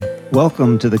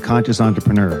Welcome to The Conscious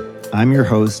Entrepreneur. I'm your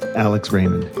host, Alex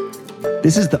Raymond.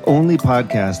 This is the only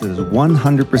podcast that is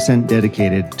 100%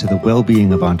 dedicated to the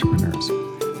well-being of entrepreneurs.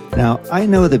 Now, I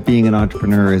know that being an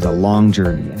entrepreneur is a long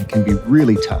journey and it can be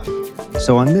really tough.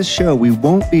 So on this show, we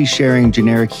won't be sharing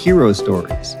generic hero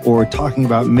stories or talking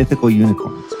about mythical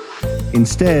unicorns.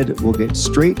 Instead, we'll get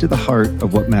straight to the heart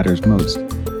of what matters most,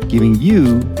 giving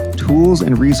you tools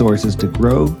and resources to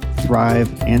grow, thrive,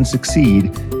 and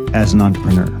succeed as an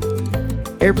entrepreneur.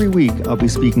 Every week, I'll be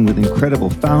speaking with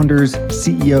incredible founders,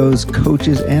 CEOs,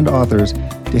 coaches, and authors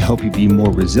to help you be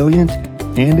more resilient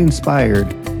and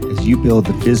inspired as you build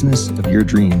the business of your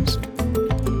dreams.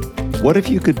 What if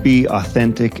you could be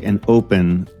authentic and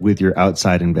open with your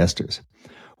outside investors?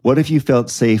 What if you felt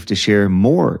safe to share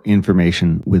more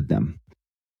information with them?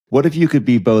 What if you could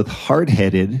be both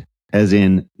hard-headed, as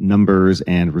in numbers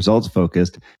and results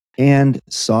focused, and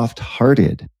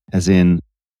soft-hearted, as in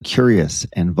curious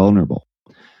and vulnerable?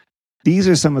 These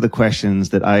are some of the questions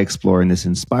that I explore in this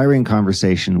inspiring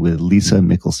conversation with Lisa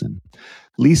Mickelson.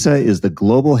 Lisa is the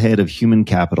global head of human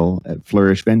capital at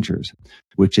Flourish Ventures,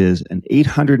 which is an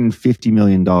 $850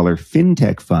 million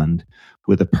fintech fund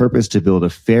with a purpose to build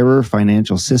a fairer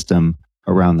financial system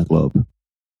around the globe.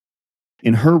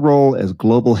 In her role as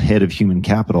global head of human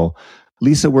capital,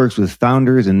 Lisa works with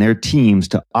founders and their teams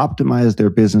to optimize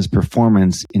their business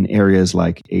performance in areas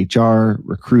like HR,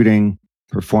 recruiting,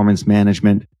 performance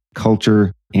management,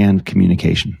 culture, and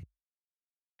communication.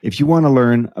 If you want to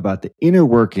learn about the inner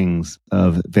workings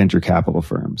of venture capital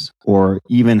firms, or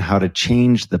even how to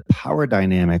change the power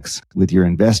dynamics with your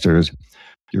investors,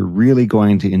 you're really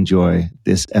going to enjoy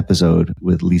this episode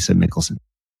with Lisa Mickelson.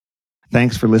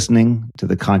 Thanks for listening to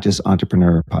the Conscious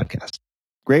Entrepreneur podcast.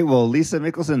 Great. Well, Lisa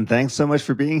Mickelson, thanks so much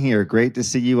for being here. Great to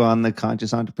see you on the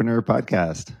Conscious Entrepreneur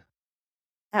podcast.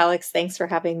 Alex, thanks for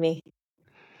having me.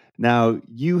 Now,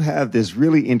 you have this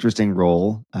really interesting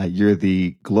role. You're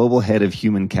the global head of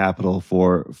human capital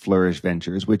for Flourish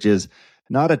Ventures, which is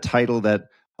not a title that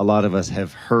a lot of us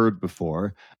have heard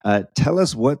before. Tell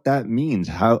us what that means.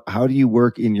 How do you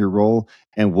work in your role,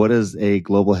 and what does a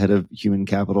global head of human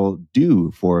capital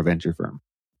do for a venture firm?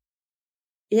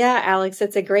 Yeah, Alex,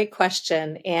 it's a great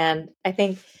question. And I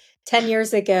think 10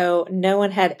 years ago, no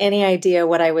one had any idea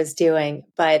what I was doing.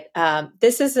 But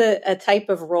this is a type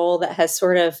of role that has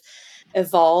sort of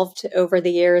evolved over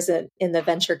the years in the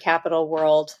venture capital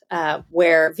world,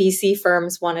 where VC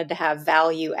firms wanted to have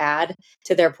value add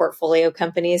to their portfolio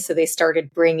companies. So they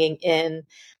started bringing in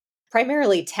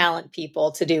primarily talent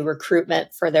people to do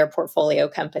recruitment for their portfolio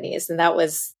companies. And that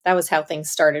was how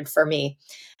things started for me.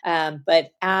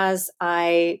 But as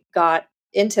I got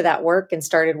into that work and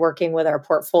started working with our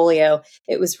portfolio,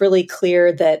 it was really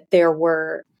clear that there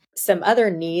were some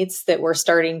other needs that were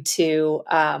starting to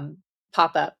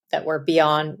pop up that were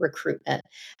beyond recruitment,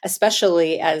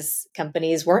 especially as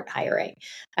companies weren't hiring.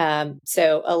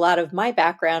 So a lot of my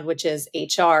background, which is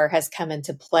HR, has come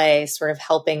into play, sort of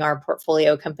helping our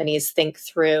portfolio companies think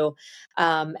through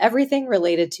everything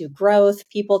related to growth,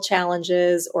 people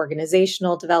challenges,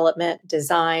 organizational development,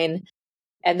 design.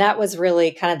 And that was really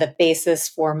kind of the basis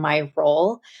for my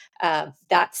role.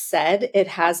 That said, it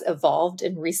has evolved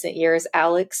in recent years,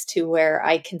 Alex, to where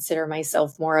I consider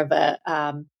myself more of a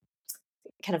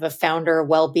kind of a founder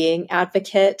well-being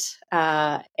advocate.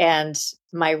 And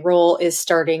my role is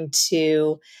starting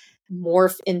to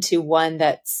morph into one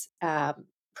that's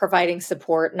providing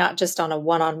support, not just on a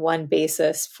one-on-one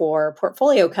basis for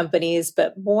portfolio companies,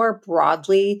 but more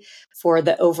broadly for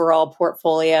the overall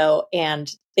portfolio, and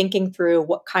thinking through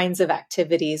what kinds of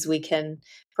activities we can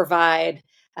provide,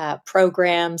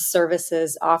 programs,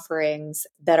 services, offerings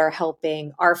that are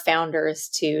helping our founders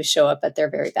to show up at their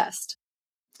very best.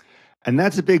 And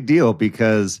that's a big deal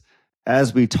because,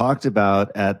 as we talked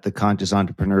about at the Conscious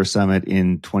Entrepreneur Summit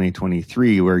in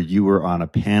 2023, where you were on a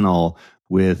panel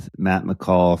with Matt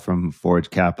McCall from Forge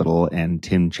Capital and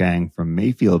Tim Chang from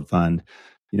Mayfield Fund,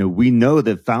 we know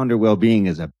that founder well-being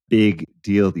is a big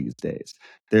deal these days.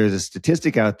 There's a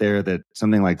statistic out there that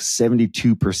something like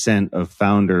 72% of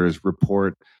founders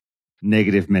report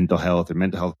negative mental health or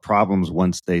mental health problems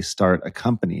once they start a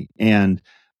company. And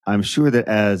I'm sure that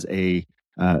as a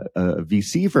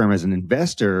VC firm, as an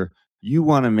investor, you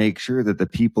want to make sure that the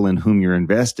people in whom you're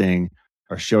investing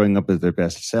are showing up as their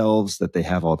best selves, that they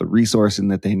have all the resourcing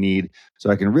that they need. So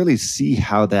I can really see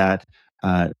how that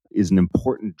is an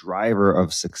important driver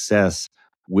of success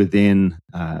within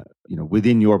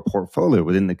your portfolio,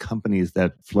 within the companies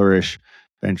that Flourish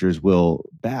Ventures will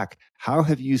back. How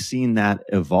have you seen that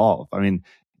evolve? I mean,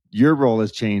 your role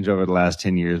has changed over the last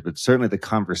 10 years, but certainly the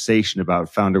conversation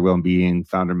about founder well-being,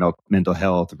 mental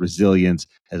health, resilience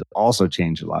has also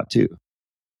changed a lot too.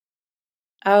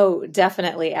 Oh,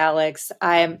 definitely, Alex.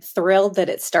 I'm thrilled that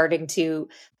it's starting to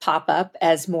pop up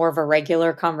as more of a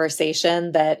regular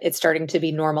conversation, that it's starting to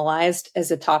be normalized as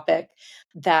a topic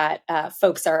that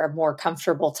folks are more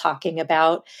comfortable talking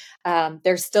about.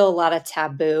 There's still a lot of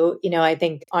taboo. I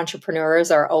think entrepreneurs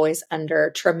are always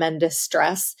under tremendous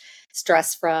stress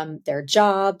from their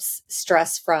jobs,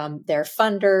 stress from their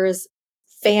funders,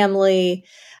 family.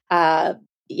 Uh,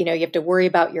 you have to worry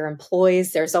about your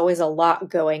employees. There's always a lot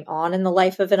going on in the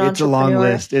life of an It's a long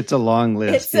entrepreneur. list. It's a long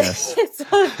list. Yes. It's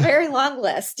a very long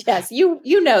list. Yes.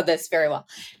 You know this very well.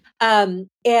 And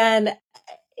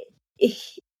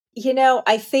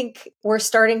I think we're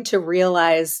starting to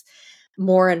realize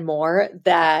more and more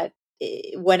that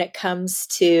when it comes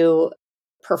to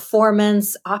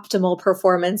performance, optimal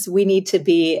performance, we need to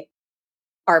be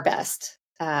our best.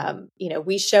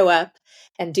 We show up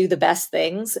and do the best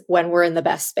things when we're in the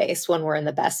best space, when we're in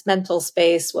the best mental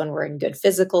space, when we're in good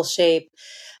physical shape.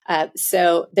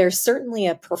 So there's certainly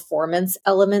a performance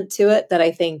element to it that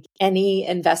I think any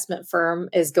investment firm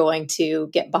is going to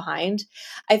get behind.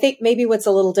 I think maybe what's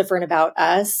a little different about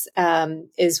us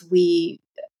is we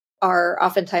are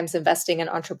oftentimes investing in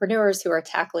entrepreneurs who are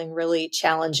tackling really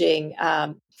challenging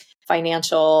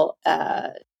financial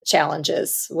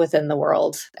challenges within the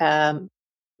world,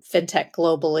 fintech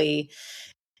globally.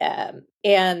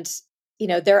 And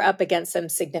they're up against some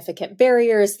significant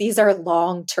barriers. These are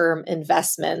long-term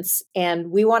investments,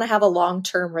 and we want to have a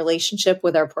long-term relationship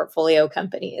with our portfolio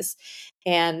companies.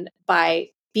 And by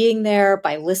being there,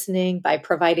 by listening, by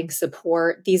providing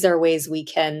support, these are ways we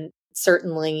can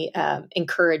certainly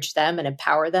encourage them and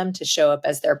empower them to show up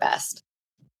as their best.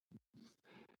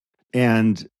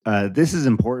 And this is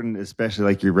important, especially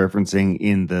like you're referencing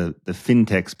in the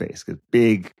fintech space, because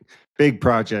big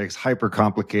projects, hyper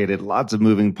complicated, lots of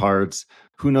moving parts.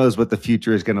 Who knows what the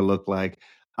future is going to look like?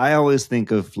 I always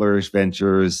think of Flourish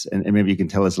Ventures, and maybe you can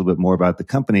tell us a little bit more about the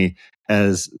company,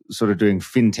 as sort of doing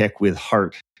fintech with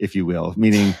heart, if you will.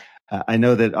 Meaning, I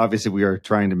know that obviously we are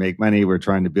trying to make money, we're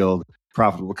trying to build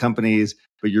profitable companies,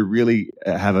 but you really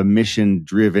have a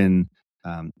mission-driven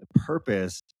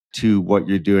purpose to what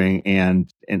you're doing,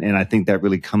 and I think that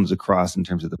really comes across in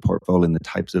terms of the portfolio and the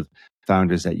types of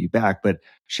founders that you back. But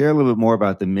share a little bit more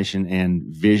about the mission and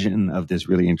vision of this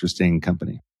really interesting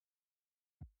company.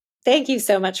 Thank you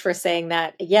so much for saying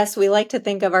that. Yes, we like to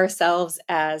think of ourselves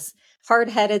as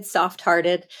hard-headed,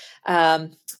 soft-hearted,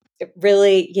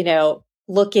 really,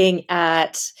 looking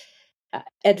at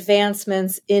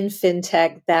advancements in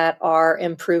fintech that are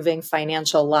improving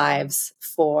financial lives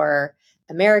for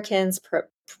Americans,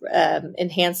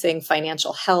 enhancing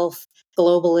financial health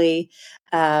globally.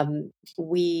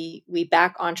 We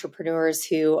back entrepreneurs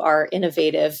who are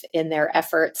innovative in their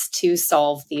efforts to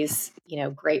solve these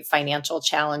great financial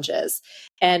challenges.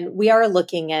 And we are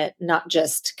looking at not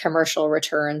just commercial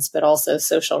returns, but also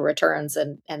social returns,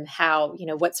 and how,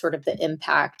 what sort of the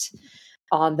impact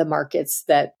on the markets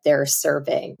that they're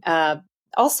serving.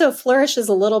 Also, Flourish is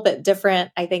a little bit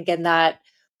different, I think, in that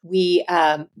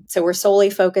we're solely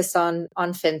focused on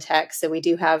fintech. So we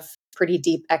do have pretty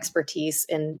deep expertise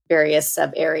in various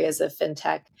sub areas of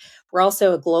fintech. We're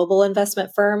also a global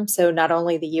investment firm. So not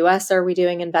only the US are we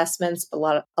doing investments,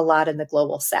 but a lot in the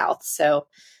global South. So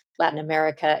Latin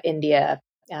America, India,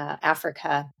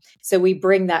 Africa. So we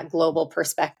bring that global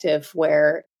perspective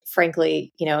where,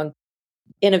 frankly,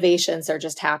 innovations are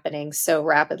just happening so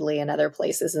rapidly in other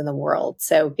places in the world.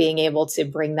 So being able to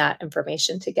bring that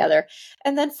information together.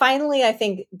 And then finally, I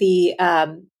think the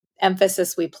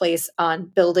emphasis we place on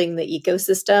building the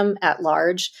ecosystem at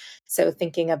large. So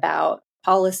thinking about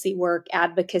policy work,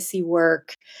 advocacy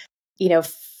work.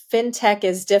 Fintech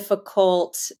is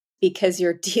difficult because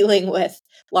you're dealing with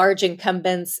large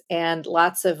incumbents and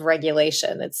lots of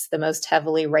regulation. It's the most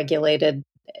heavily regulated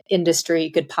industry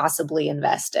you could possibly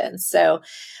invest in. So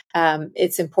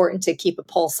it's important to keep a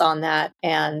pulse on that,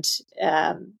 and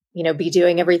be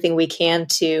doing everything we can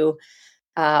to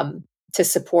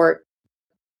support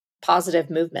positive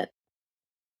movement.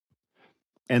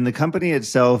 And the company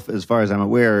itself, as far as I'm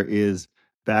aware, is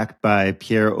backed by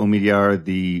Pierre Omidyar,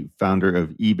 the founder of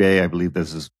eBay. I believe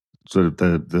this is sort of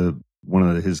the one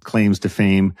of his claims to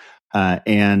fame.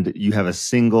 And you have a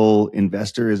single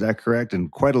investor, is that correct? And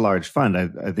quite a large fund.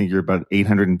 I think you're about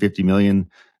 850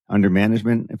 million under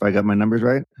management, if I got my numbers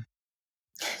right.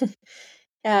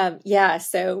 Yeah.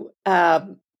 So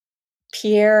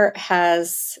Pierre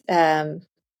has,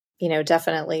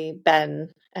 definitely been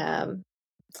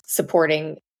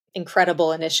supporting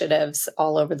incredible initiatives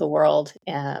all over the world.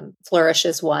 Flourish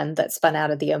is one that spun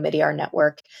out of the Omidyar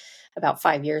network about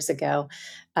 5 years ago.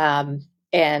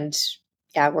 And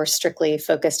yeah, we're strictly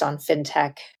focused on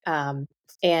fintech.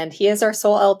 And he is our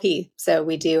sole LP. So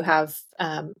we do have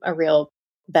a real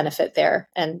benefit there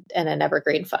and an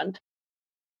evergreen fund.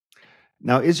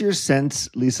 Now, is your sense,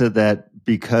 Lisa, that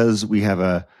because we have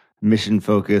a mission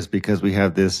focus, because we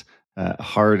have this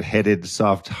hard-headed,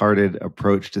 soft-hearted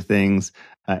approach to things,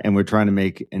 and we're trying to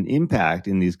make an impact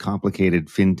in these complicated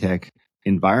fintech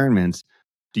environments,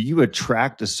 do you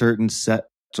attract a certain set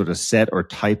or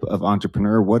type of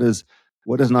entrepreneur? What does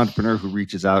an entrepreneur who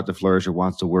reaches out to Flourish or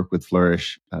wants to work with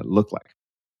Flourish look like?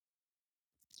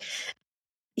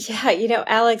 Yeah,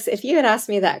 Alex, if you had asked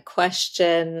me that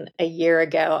question a year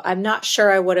ago, I'm not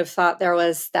sure I would have thought there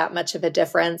was that much of a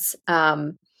difference.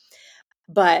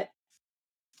 But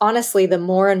honestly, the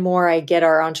more and more I get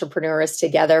our entrepreneurs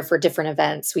together for different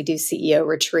events, we do CEO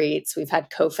retreats, we've had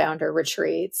co-founder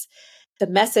retreats. The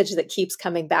message that keeps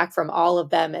coming back from all of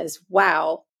them is,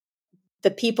 wow, the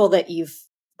people that you've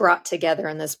brought together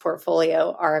in this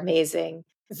portfolio are amazing,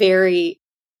 very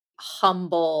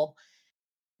humble,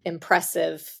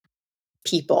 impressive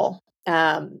people.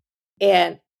 And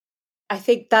I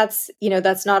think that's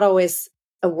not always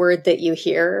a word that you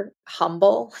hear,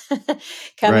 humble,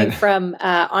 coming Right. from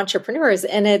entrepreneurs.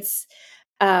 And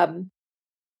um,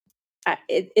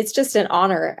 it's just an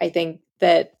honor, I think,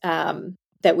 that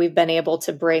we've been able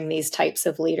to bring these types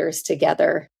of leaders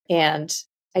together. And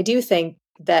I do think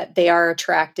that they are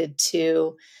attracted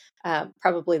to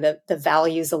probably the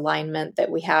values alignment that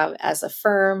we have as a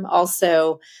firm.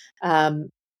 Also,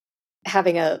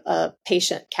 having a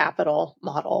patient capital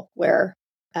model where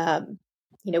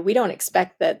we don't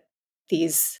expect that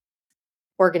these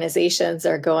organizations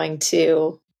are going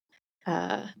to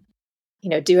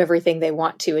do everything they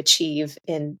want to achieve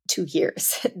in 2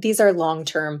 years. These are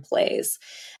long-term plays.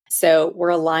 So we're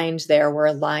aligned there. We're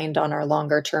aligned on our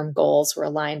longer-term goals. We're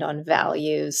aligned on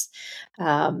values.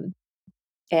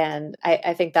 And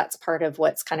I think that's part of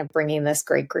what's kind of bringing this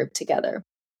great group together.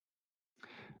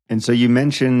 And so you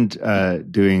mentioned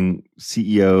doing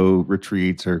CEO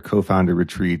retreats or co-founder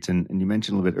retreats, and you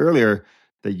mentioned a little bit earlier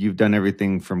that you've done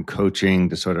everything from coaching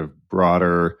to sort of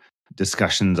broader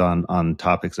discussions on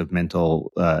topics of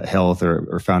mental health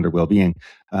or founder well-being.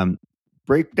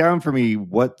 Break down for me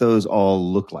what those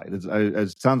all look like.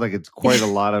 It sounds like it's quite a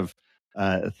lot of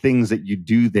things that you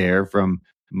do there, from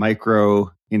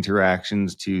micro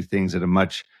interactions to things at a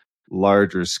much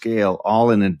larger scale,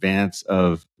 all in advance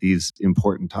of these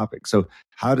important topics. So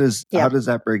how does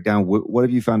that break down? What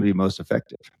have you found to be most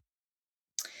effective?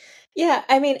 Yeah,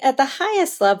 I mean, at the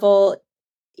highest level,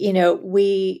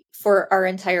 we, for our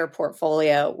entire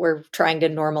portfolio, we're trying to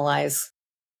normalize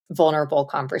vulnerable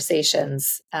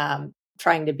conversations,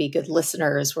 trying to be good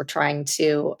listeners. We're trying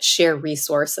to share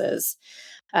resources.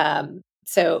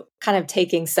 So kind of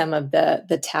taking some of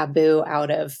the taboo out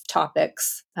of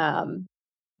topics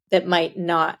that might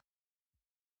not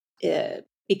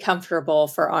be comfortable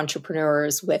for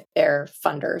entrepreneurs with their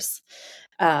funders.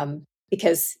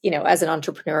 Because, as an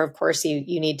entrepreneur, of course,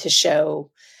 you need to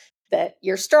show that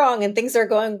you're strong and things are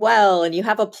going well and you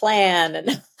have a plan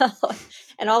and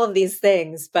and all of these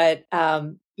things. But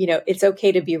it's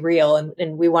okay to be real,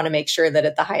 and we want to make sure that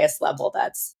at the highest level,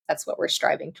 that's what we're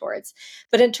striving towards.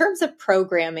 But in terms of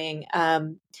programming,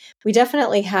 we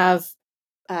definitely have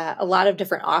a lot of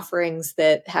different offerings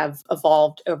that have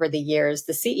evolved over the years.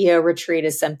 The CEO retreat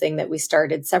is something that we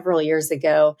started several years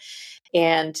ago.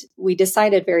 And we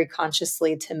decided very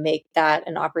consciously to make that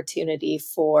an opportunity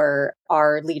for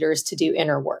our leaders to do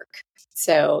inner work.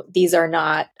 So these are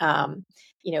not,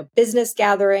 business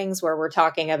gatherings where we're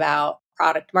talking about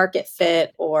product market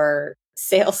fit or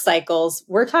sales cycles.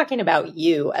 We're talking about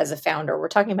you as a founder. We're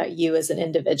talking about you as an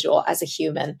individual, as a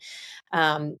human.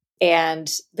 And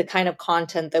the kind of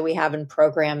content that we have in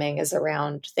programming is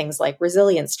around things like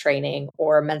resilience training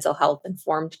or mental health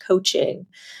informed coaching.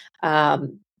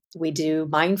 We do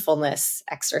mindfulness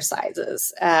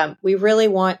exercises. We really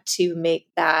want to make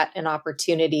that an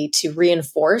opportunity to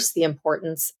reinforce the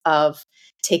importance of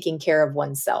taking care of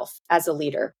oneself as a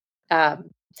leader.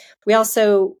 We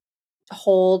also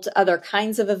hold other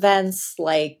kinds of events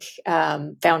like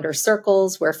founder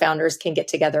circles, where founders can get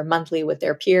together monthly with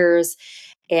their peers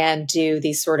and do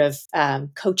these sort of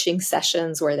coaching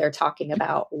sessions where they're talking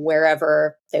about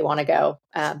wherever they want to go.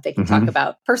 They can talk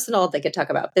about personal, they can talk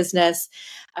about business,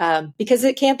 because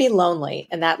it can't be lonely,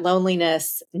 and that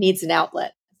loneliness needs an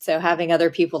outlet. So having other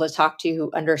people to talk to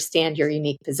who understand your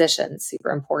unique position is super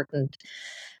important.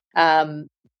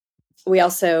 We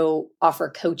also offer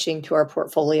coaching to our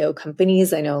portfolio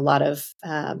companies. I know a lot of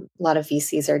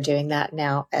VCs are doing that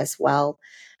now as well.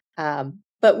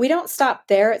 But we don't stop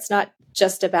there. It's not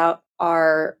just about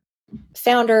our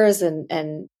founders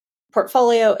and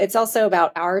portfolio. It's also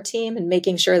about our team and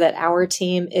making sure that our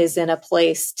team is in a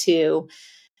place to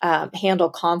handle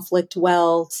conflict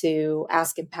well, to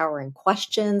ask empowering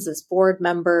questions as board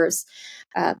members.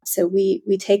 So we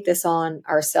take this on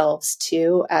ourselves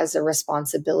too as a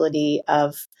responsibility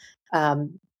of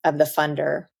the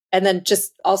funder. And then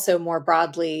just also more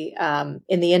broadly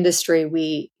in the industry,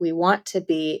 we want to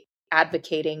be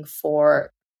advocating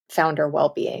for founder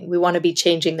well-being. We want to be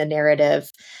changing the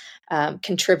narrative,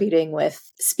 contributing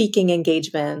with speaking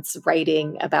engagements,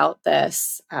 writing about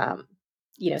this,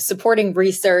 supporting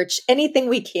research, anything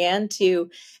we can to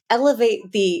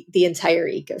elevate the entire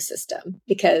ecosystem.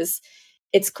 Because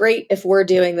it's great if we're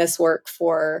doing this work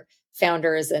for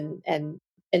founders and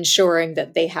ensuring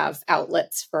that they have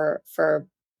outlets for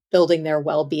building their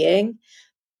well-being,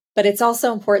 but it's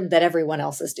also important that everyone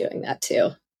else is doing that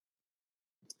too.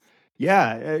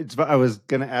 Yeah, I was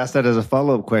going to ask that as a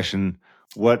follow-up question,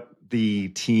 what the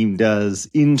team does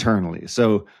internally.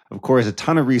 So, of course, a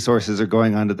ton of resources are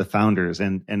going on to the founders,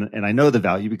 and I know the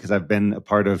value because I've been a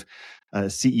part of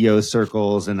CEO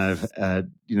circles, and I've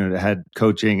had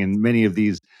coaching and many of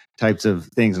these types of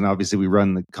things. And obviously, we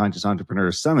run the Conscious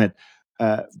Entrepreneur Summit,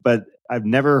 but I've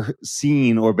never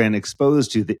seen or been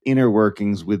exposed to the inner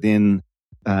workings within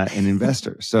an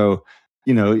investor. So,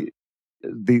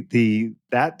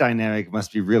 that dynamic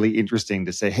must be really interesting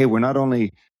to say, hey, we're not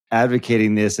only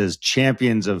advocating this as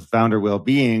champions of founder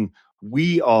well-being,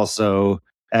 we also,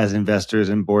 as investors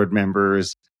and board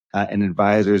members and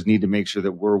advisors, need to make sure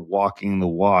that we're walking the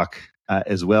walk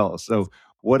as well. So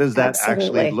what does that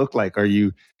actually look like? Are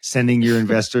you sending your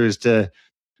investors to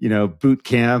boot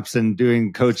camps and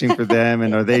doing coaching for them,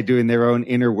 and are they doing their own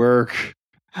inner work?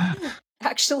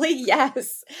 Actually,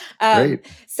 yes.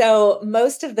 So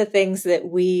most of the things that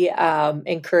we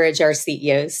encourage our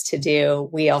CEOs to do,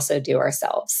 we also do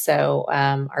ourselves. So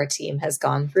our team has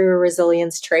gone through a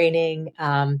resilience training.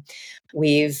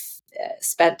 We've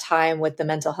spent time with the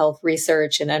mental health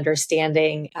research and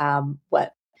understanding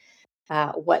what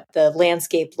the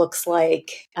landscape looks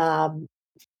like.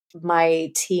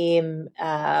 My team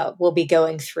will be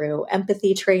going through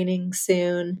empathy training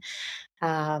soon.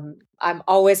 I'm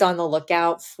always on the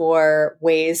lookout for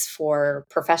ways for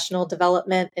professional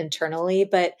development internally,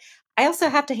 but I also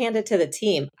have to hand it to the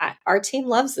team. Our team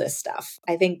loves this stuff.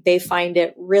 I think they find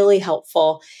it really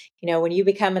helpful. When you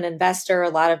become an investor, a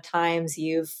lot of times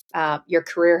your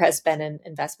career has been in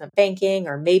investment banking,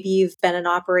 or maybe you've been an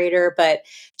operator, but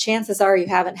chances are you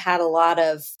haven't had a lot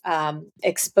of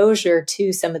exposure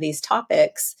to some of these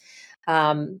topics.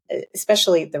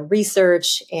 Especially the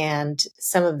research and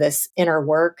some of this inner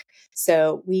work.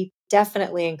 So we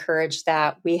definitely encourage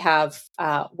that. We have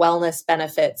wellness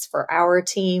benefits for our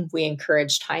team. We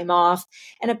encourage time off.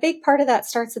 And a big part of that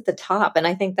starts at the top. And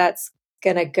I think that's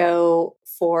going to go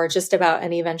for just about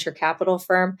any venture capital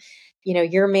firm.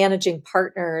 Your managing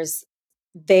partners,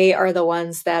 they are the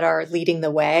ones that are leading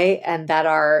the way and that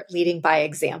are leading by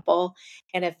example.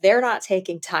 And if they're not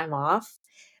taking time off,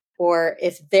 or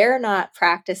if they're not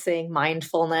practicing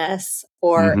mindfulness,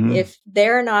 or if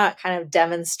they're not kind of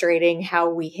demonstrating how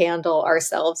we handle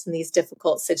ourselves in these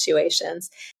difficult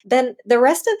situations, then the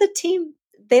rest of the team,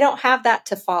 they don't have that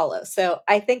to follow. So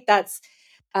I think that's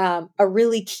a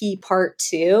really key part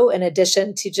too, in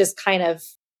addition to just kind of,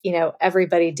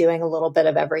 everybody doing a little bit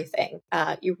of everything.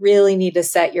 You really need to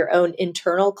set your own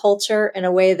internal culture in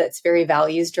a way that's very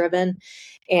values driven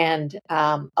and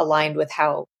aligned with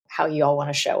how you all want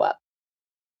to show up.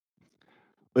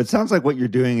 It sounds like what you're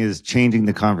doing is changing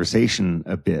the conversation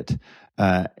a bit,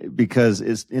 because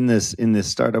it's in this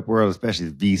startup world, especially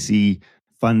the VC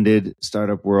funded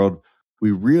startup world,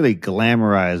 we really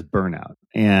glamorize burnout.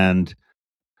 And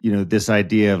this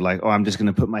idea of like, oh, I'm just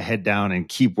going to put my head down and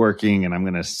keep working, and I'm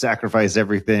going to sacrifice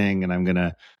everything, and I'm going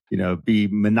to be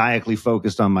maniacally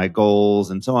focused on my goals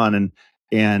and so on.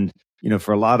 And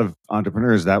for a lot of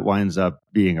entrepreneurs, that winds up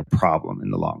being a problem in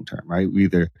the long term, right? We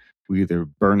either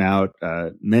burn out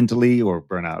mentally, or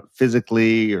burn out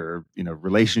physically, or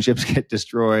relationships get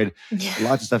destroyed. Yeah.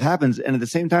 Lots of stuff happens, and at the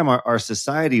same time, our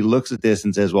society looks at this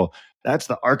and says, "Well, that's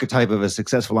the archetype of a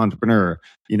successful entrepreneur."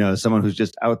 Someone who's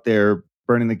just out there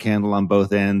burning the candle on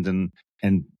both ends and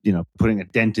putting a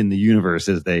dent in the universe,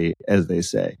 as they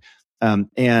say.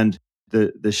 And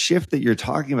the shift that you're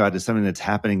talking about is something that's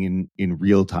happening in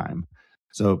real time.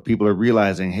 So people are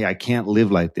realizing, hey, I can't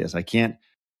live like this. I can't,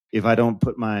 if I don't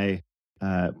put my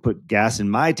put gas in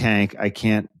my tank, I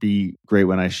can't be great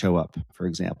when I show up, for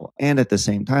example. And at the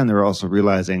same time, they're also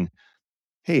realizing,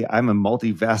 hey, I'm a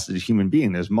multifaceted human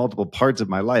being. There's multiple parts of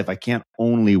my life. I can't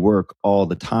only work all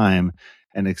the time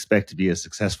and expect to be a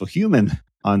successful human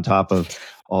on top of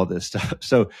all this stuff.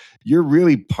 So you're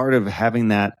really part of having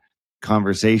that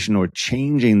conversation or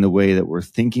changing the way that we're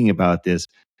thinking about this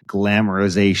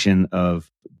glamorization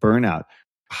of burnout.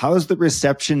 How's the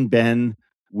reception been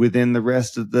within the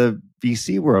rest of the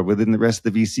VC world, within the rest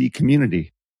of the VC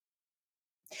community?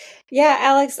 Yeah,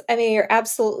 Alex, I mean, you're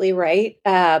absolutely right.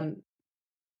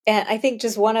 And I think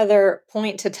just one other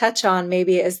point to touch on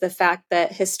maybe is the fact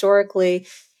that historically,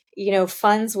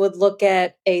 funds would look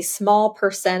at a small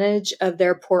percentage of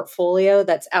their portfolio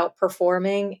that's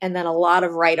outperforming and then a lot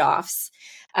of write-offs.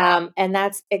 And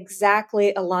that's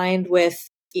exactly aligned with,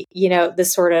 the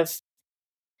sort of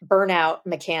burnout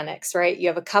mechanics, right? You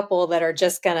have a couple that are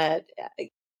just going to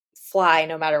fly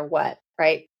no matter what,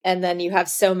 right? And then you have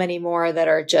so many more that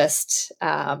are just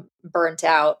burnt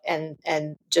out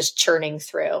and just churning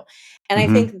through. And I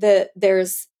think that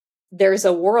there's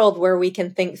a world where we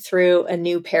can think through a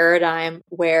new paradigm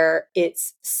where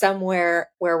it's somewhere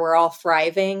where we're all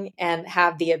thriving and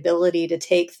have the ability to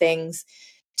take things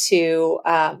to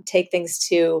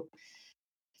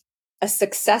a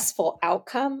successful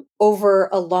outcome over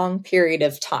a long period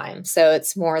of time. So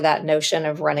it's more that notion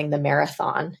of running the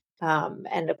marathon.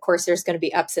 And of course, there's going to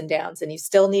be ups and downs, and you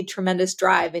still need tremendous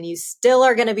drive, and you still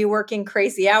are going to be working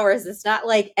crazy hours. It's not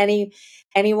like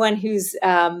anyone who's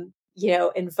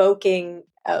invoking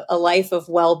a life of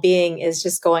well-being is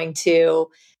just going to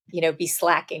be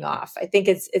slacking off. I think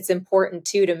it's important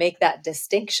too to make that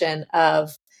distinction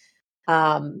of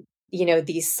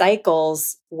these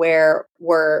cycles where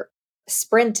we're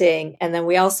sprinting, and then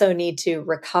we also need to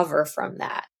recover from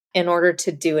that in order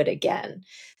to do it again.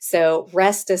 So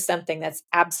rest is something that's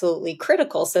absolutely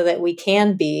critical so that we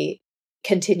can be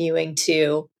continuing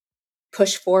to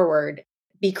push forward,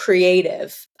 be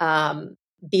creative,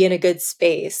 be in a good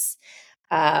space,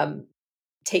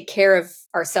 take care of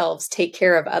ourselves, take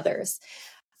care of others.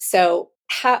 So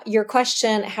your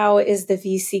question, how is the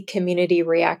VC community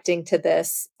reacting to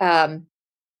this?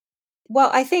 Well,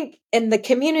 I think in the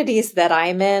communities that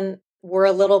I'm in, we're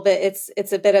a little bit,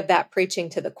 it's a bit of that preaching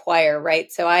to the choir, right?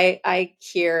 So I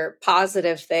hear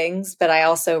positive things, but I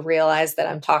also realize that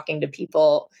I'm talking to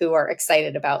people who are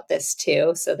excited about this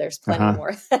too. So there's plenty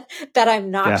more that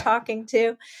I'm not talking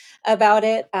to about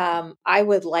it. I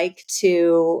would like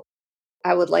to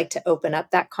open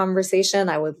up that conversation.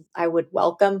 I would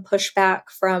welcome pushback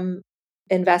from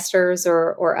investors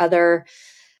or other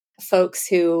folks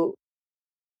who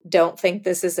don't think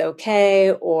this is okay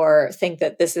or think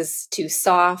that this is too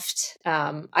soft.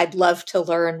 I'd love to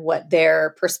learn what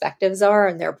their perspectives are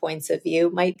and their points of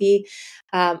view might be.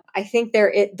 I think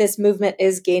this movement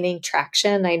is gaining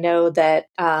traction. I know that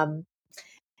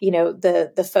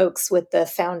the folks with the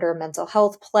Founder Mental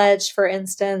Health Pledge, for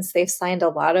instance, they've signed a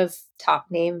lot of top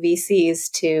name VCs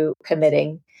to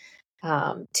committing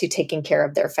to taking care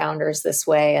of their founders this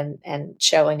way and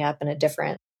showing up in a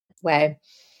different way.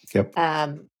 Yep.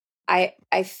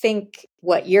 I think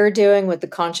what you're doing with the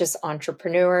conscious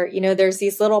entrepreneur, there's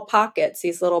these little pockets,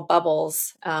 these little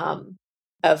bubbles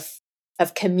of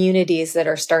communities that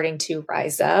are starting to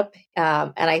rise up,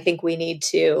 and I think we need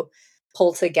to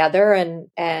pull together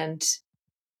and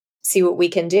see what we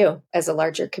can do as a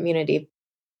larger community.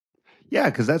 Yeah,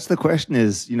 because that's the question: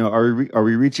 is are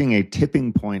we reaching a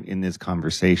tipping point in this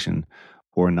conversation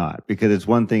or not? Because it's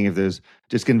one thing if there's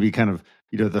just going to be kind of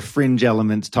the fringe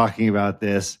elements talking about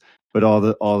this, but all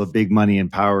the big money and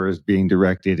power is being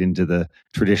directed into the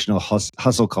traditional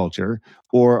hustle culture,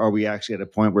 or are we actually at a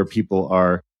point where people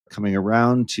are coming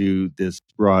around to this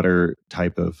broader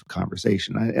type of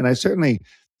conversation? And I certainly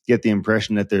get the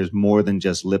impression that there's more than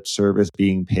just lip service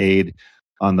being paid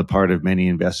on the part of many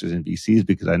investors and VCs,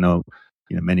 because I know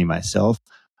many myself.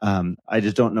 I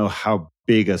just don't know how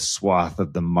big a swath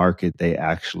of the market they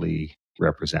actually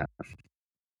represent.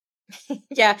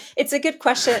 Yeah, it's a good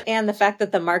question. And the fact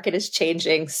that the market is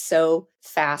changing so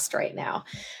fast right now.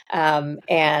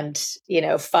 And,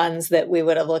 funds that we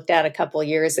would have looked at a couple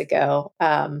years ago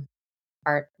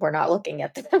we're not looking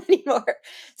at them anymore.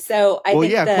 So I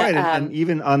think quite. And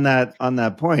even on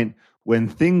that point, when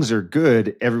things are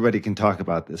good, everybody can talk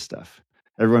about this stuff.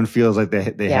 Everyone feels like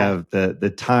they have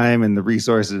the time and the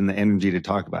resources and the energy to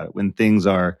talk about it. When things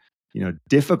are,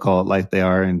 difficult like they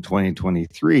are in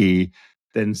 2023,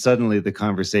 then suddenly the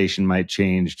conversation might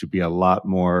change to be a lot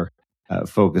more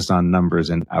focused on numbers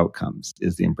and outcomes,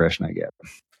 is the impression I get.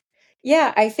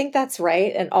 Yeah, I think that's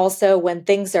right. And also, when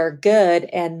things are good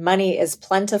and money is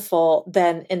plentiful,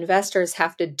 then investors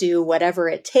have to do whatever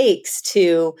it takes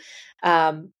to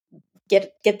um,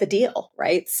 get the deal,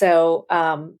 right? So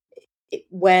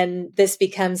when this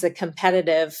becomes a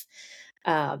competitive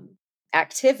um,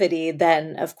 activity,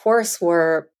 then of course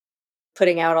we're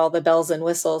putting out all the bells and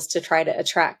whistles to try to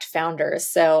attract founders.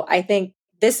 So I think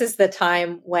this is the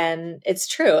time when it's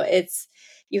true. It's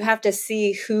you have to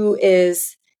see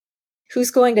who's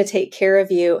going to take care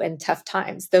of you in tough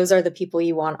times. Those are the people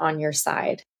you want on your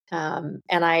side. And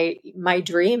my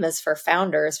dream is for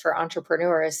founders, for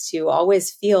entrepreneurs to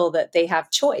always feel that they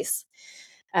have choice,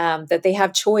 that they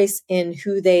have choice in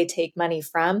who they take money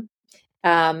from,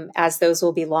 as those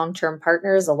will be long-term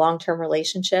partners, a long-term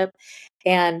relationship,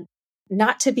 and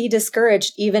not to be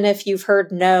discouraged, even if you've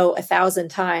heard no 1,000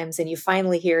 times and you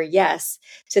finally hear yes,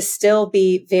 to still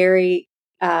be very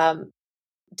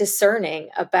discerning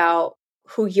about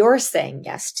who you're saying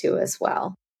yes to as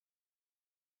well.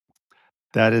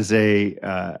 That is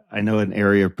I know an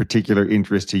area of particular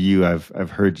interest to you. I've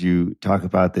heard you talk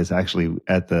about this actually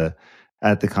at the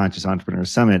Conscious Entrepreneur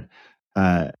Summit.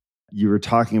 Uh, you were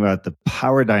talking about the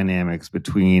power dynamics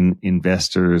between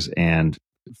investors and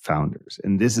founders,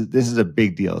 and this is a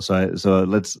big deal.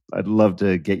 I'd love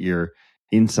to get your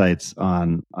insights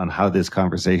on how this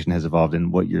conversation has evolved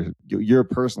and what your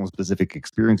personal specific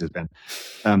experience has been.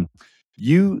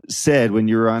 You said when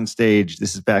you were on stage,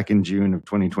 this is back in June of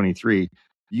 2023,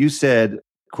 you said,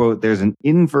 quote, there's an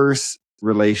inverse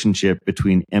relationship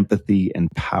between empathy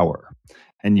and power.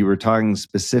 And you were talking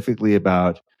specifically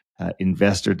about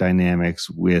investor dynamics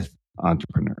with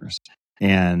entrepreneurs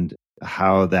and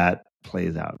how that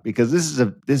plays out. Because this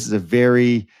is a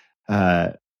very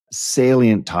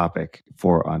salient topic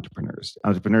for entrepreneurs.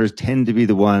 Entrepreneurs tend to be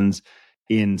the ones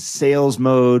in sales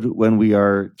mode when we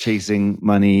are chasing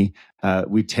money.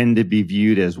 We tend to be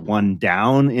viewed as one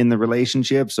down in the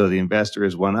relationship. So the investor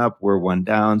is one up, we're one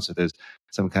down. So there's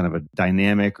some kind of a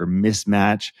dynamic or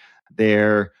mismatch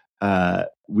there.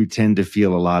 We tend to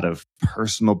feel a lot of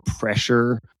personal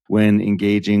pressure when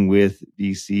engaging with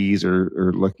VCs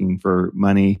or looking for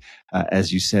money.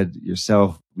 As you said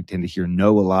yourself, we tend to hear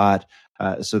no a lot.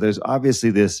 So there's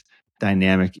obviously this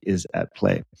dynamic is at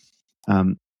play.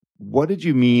 What did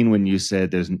you mean when you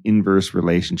said there's an inverse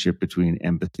relationship between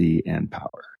empathy and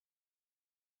power?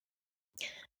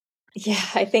 Yeah,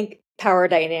 I think power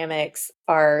dynamics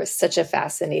are such a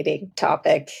fascinating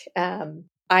topic.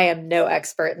 I am no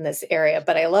expert in this area,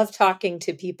 but I love talking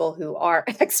to people who are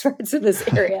experts in this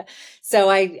area. So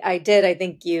I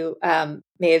think you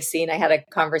may have seen, I had a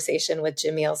conversation with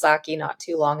Jamil Zaki not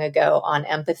too long ago on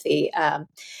empathy.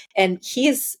 And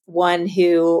he's one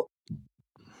who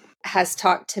has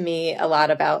talked to me a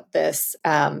lot about this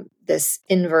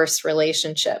inverse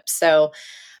relationship. So,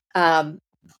 um,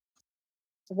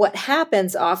 what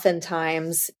happens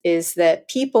oftentimes is that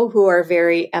people who are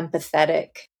very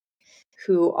empathetic,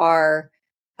 who are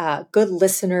good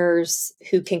listeners,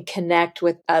 who can connect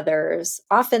with others,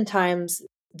 oftentimes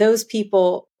those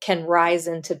people can rise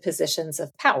into positions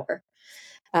of power.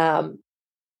 Um,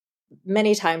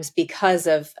 Many times because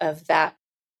of that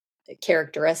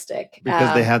characteristic.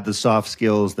 Because they have the soft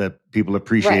skills that people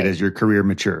appreciate Right. as your career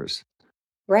matures.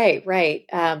 Right, right.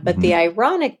 But the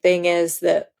ironic thing is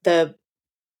that the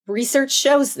research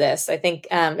shows this. I think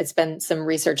it's been some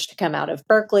research to come out of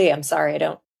Berkeley. I'm sorry, I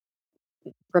don't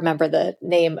remember the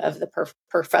name of the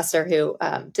professor who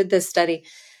did this study.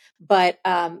 But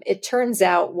it turns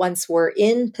out once we're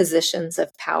in positions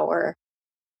of power,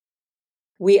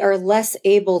 we are less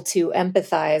able to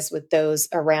empathize with those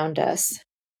around us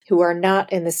who are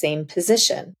not in the same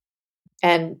position.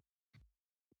 And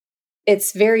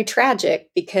it's very tragic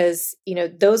because,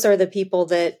 those are the people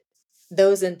that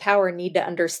those in power need to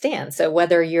understand. So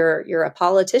whether you're a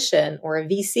politician or a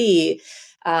VC,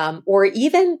 or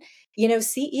even,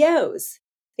 CEOs,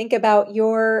 think about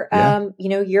your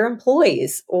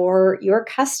employees or your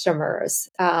customers.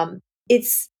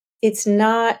 It's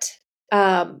not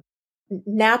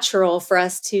natural for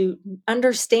us to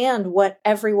understand what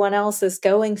everyone else is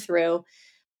going through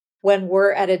when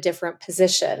we're at a different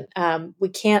position. We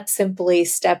can't simply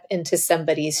step into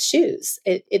somebody's shoes.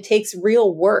 It takes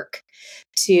real work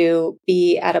to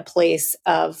be at a place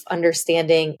of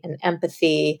understanding and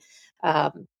empathy,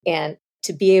 and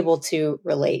to be able to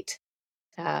relate.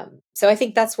 So I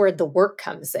think that's where the work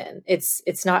comes in.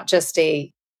 It's not just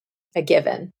a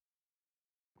given.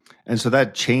 And so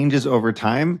that changes over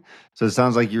time. So it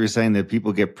sounds like you were saying that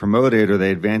people get promoted or they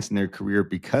advance in their career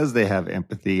because they have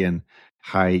empathy and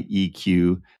high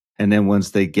EQ. And then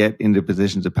once they get into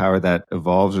positions of power, that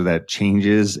evolves or that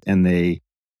changes and they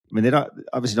I mean, they don't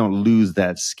obviously don't lose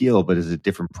that skill, but is it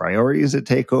different priorities that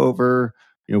take over?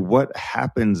 What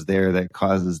happens there that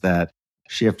causes that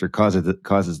shift or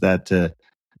causes that to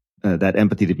that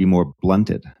empathy to be more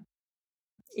blunted?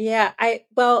 Yeah,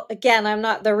 well, again, I'm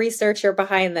not the researcher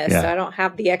behind this, so Yeah. I don't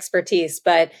have the expertise,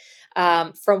 but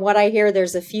from what I hear,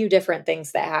 there's a few different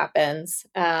things that happens.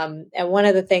 And one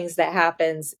of the things that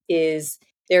happens is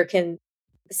there can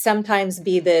sometimes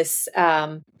be this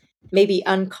maybe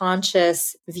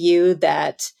unconscious view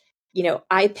that,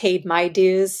 I paid my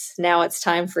dues. Now it's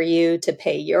time for you to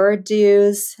pay your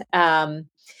dues.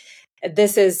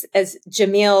 This is, as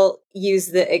Jamil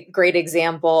used the great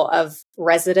example of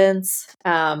residents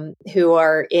who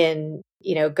are in,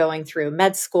 going through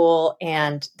med school,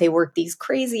 and they work these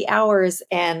crazy hours,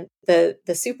 and the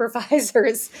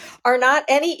supervisors are not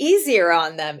any easier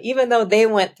on them, even though they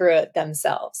went through it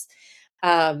themselves.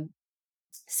 Um,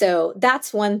 so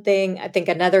that's one thing. I think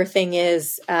another thing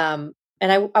is, and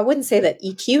I wouldn't say that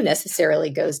EQ necessarily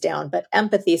goes down, but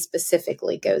empathy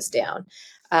specifically goes down,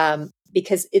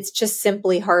 because it's just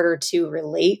simply harder to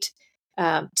relate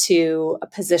to a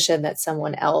position that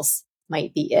someone else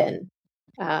might be in.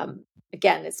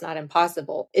 Again, it's not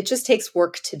impossible. It just takes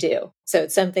work to do. So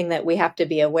it's something that we have to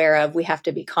be aware of. We have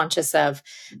to be conscious of.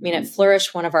 I mean, at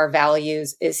Flourish, one of our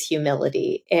values is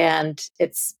humility, and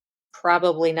it's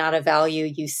probably not a value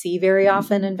you see very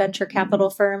often in venture capital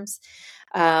firms.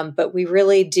 But we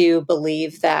really do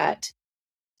believe that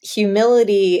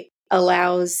humility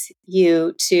allows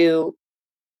you to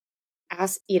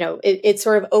ask, it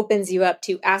sort of opens you up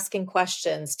to asking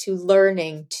questions, to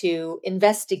learning, to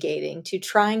investigating, to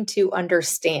trying to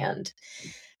understand.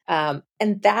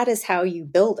 And that is how you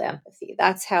build empathy.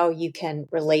 That's how you can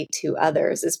relate to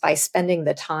others, is by spending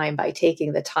the time, by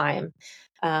taking the time,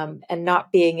 and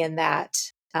not being in that,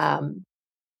 kind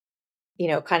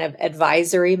of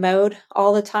advisory mode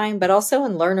all the time, but also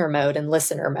in learner mode and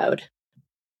listener mode.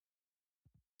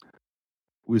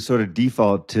 We sort of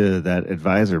default to that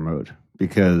advisor mode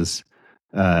because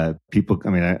people, I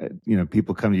mean,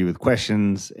 people come to you with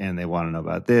questions and they want to know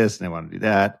about this and they want to do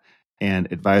that.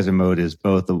 And advisor mode is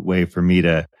both a way for me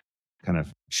to kind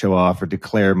of show off or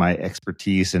declare my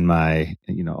expertise and my,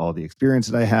 all the experience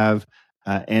that I have.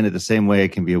 And at the same way,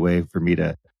 it can be a way for me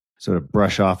to sort of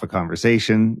brush off a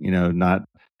conversation, not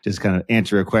just kind of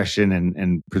answer a question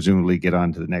and presumably get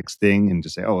on to the next thing and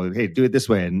just say, oh, hey, do it this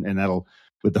way. And that'll,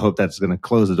 with the hope that's going to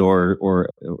close the door or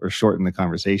shorten the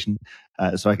conversation.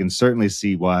 So I can certainly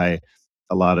see why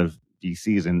a lot of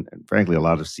VCs and frankly, a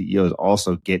lot of CEOs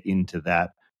also get into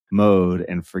that mode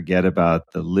and forget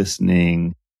about the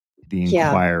listening, the Yeah,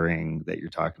 inquiring that you're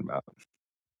talking about.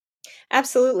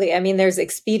 absolutely. I mean, there's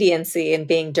expediency in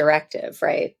being directive,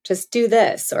 right? Just do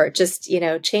this, or just,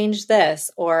 change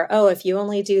this, or, oh, if you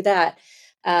only do that,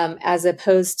 as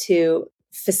opposed to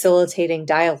facilitating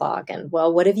dialogue and,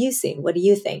 well, what have you seen? What do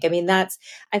you think? I mean,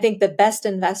 I think the best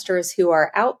investors who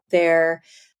are out there,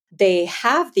 they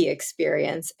have the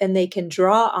experience and they can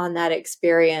draw on that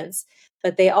experience,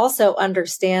 but they also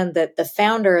understand that the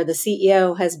founder, the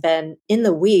CEO, has been in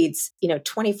the weeds,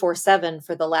 24/7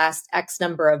 for the last X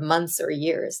number of months or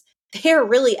years. They are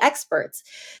really experts.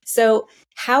 So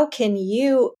how can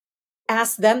you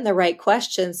ask them the right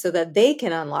questions so that they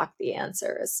can unlock the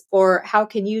answers? Or how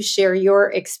can you share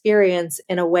your experience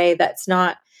in a way that's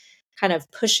not kind of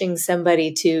pushing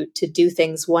somebody to do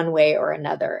things one way or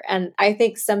another? And I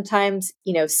think sometimes,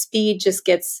 speed just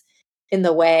gets in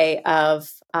the way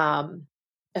of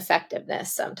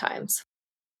effectiveness sometimes.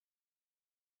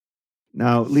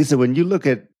 Now, Lisa, when you look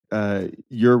at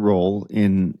your role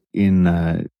in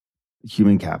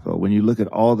human capital, when you look at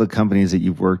all the companies that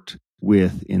you've worked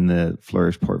with in the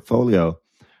Flourish portfolio,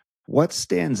 what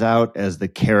stands out as the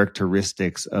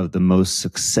characteristics of the most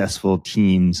successful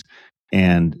teams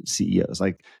and CEOs?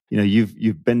 Like,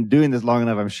 you've been doing this long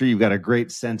enough. I'm sure you've got a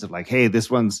great sense of like, hey, this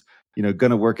one's,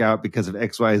 going to work out because of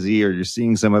XYZ, or you're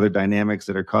seeing some other dynamics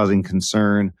that are causing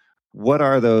concern. What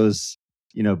are those,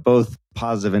 both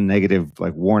positive and negative,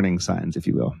 like warning signs, if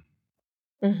you will?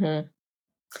 Mm-hmm.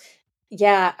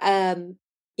 Yeah.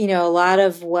 A lot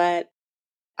of what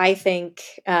I think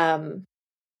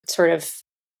sort of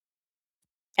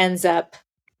ends up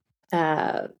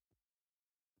uh,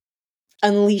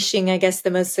 unleashing, I guess,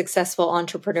 the most successful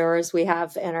entrepreneurs we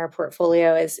have in our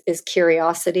portfolio is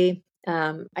curiosity.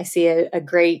 I see a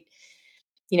great,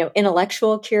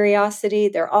 intellectual curiosity.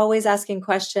 They're always asking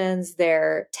questions.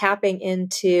 They're tapping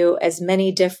into as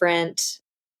many different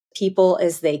people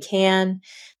as they can.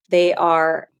 They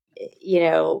are,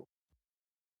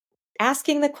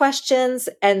 asking the questions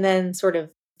and then sort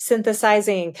of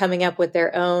synthesizing and coming up with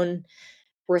their own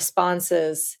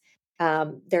responses.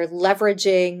 They're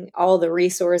leveraging all the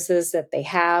resources that they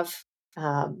have,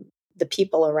 the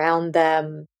people around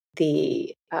them,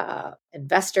 the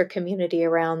investor community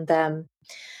around them.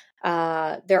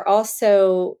 They're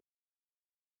also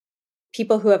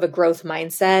people who have a growth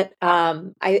mindset.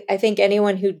 I think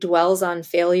anyone who dwells on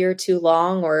failure too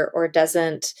long or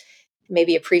doesn't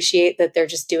maybe appreciate that they're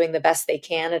just doing the best they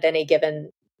can at any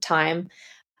given time,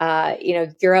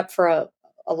 you're up for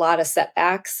a lot of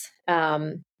setbacks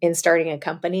in starting a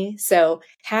company. So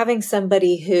having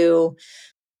somebody who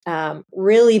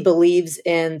really believes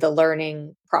in the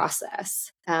learning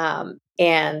process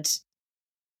and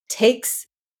takes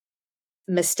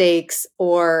mistakes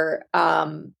or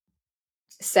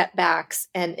setbacks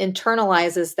and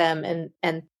internalizes them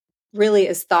and really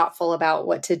is thoughtful about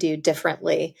what to do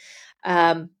differently.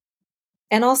 And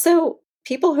also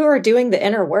people who are doing the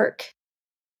inner work.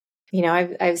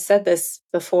 I've said this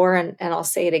before and I'll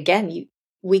say it again.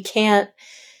 We can't,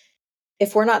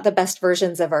 if we're not the best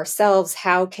versions of ourselves,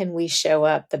 how can we show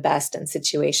up the best in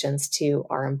situations to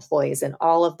our employees? And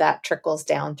all of that trickles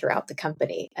down throughout the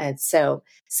company. And so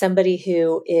somebody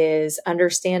who is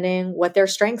understanding what their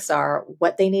strengths are,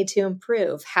 what they need to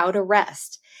improve, how to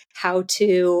rest, how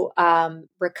to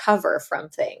recover from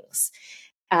things.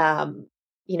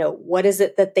 What is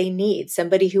it that they need?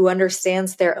 Somebody who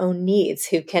understands their own needs,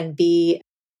 who can be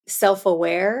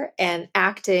self-aware and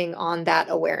acting on that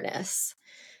awareness.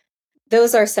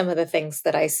 Those are some of the things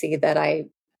that I see that I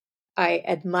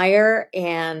admire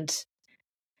and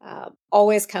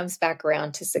always comes back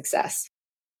around to success.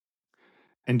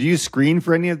 And do you screen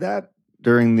for any of that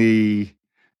during the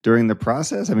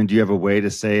process? I mean, do you have a way to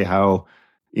say how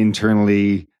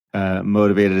internally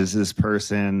motivated is this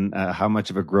person? How much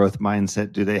of a growth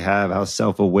mindset do they have? How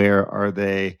self-aware are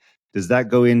they? Does that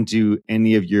go into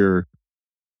any of your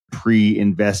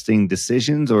pre-investing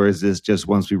decisions, or is this just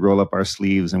once we roll up our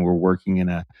sleeves and we're working in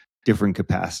a different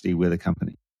capacity with a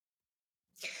company?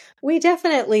 We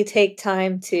definitely take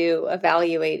time to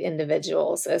evaluate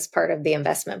individuals as part of the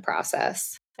investment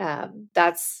process.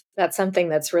 That's something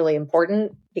that's really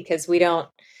important because we don't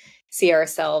see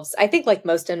ourselves. I think, like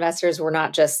most investors, we're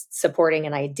not just supporting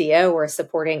an idea; we're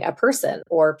supporting a person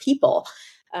or people.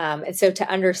 And so, to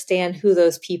understand who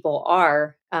those people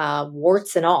are,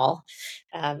 warts and all,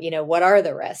 what are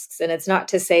the risks? And it's not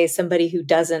to say somebody who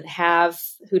doesn't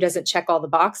check all the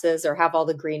boxes or have all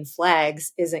the green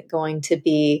flags isn't going to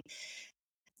be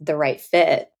the right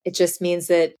fit. It just means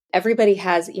that everybody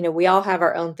has, we all have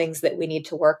our own things that we need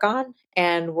to work on,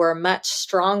 and we're much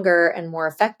stronger and more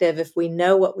effective if we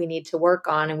know what we need to work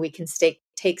on and we can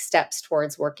take steps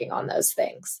towards working on those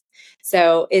things.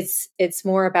 So it's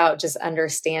more about just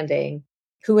understanding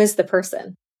who is the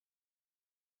person.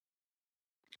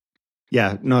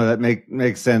 Yeah, no, that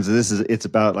makes sense. It's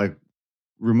about like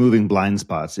removing blind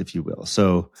spots, if you will.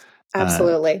 So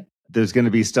Absolutely. there's going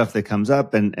to be stuff that comes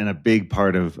up, and a big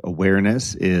part of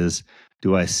awareness is,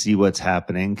 do I see what's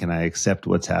happening? Can I accept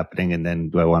what's happening? And then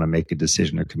do I want to make a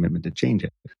decision or commitment to change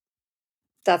it?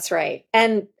 That's right.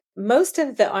 And most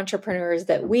of the entrepreneurs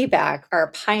that we back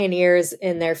are pioneers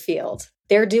in their field.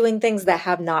 They're doing things that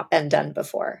have not been done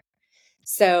before.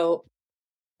 So,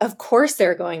 of course,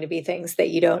 there are going to be things that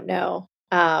you don't know.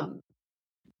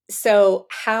 So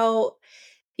how,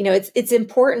 it's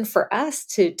important for us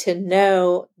to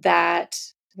know that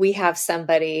we have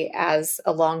somebody as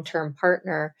a long-term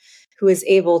partner who is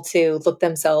able to look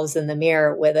themselves in the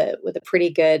mirror with a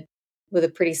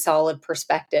pretty solid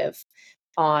perspective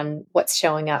on what's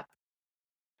showing up.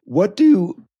 What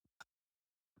do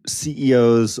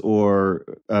CEOs or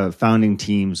founding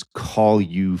teams call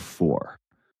you for?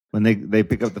 When they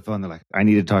pick up the phone, they're like, I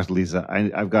need to talk to Lisa.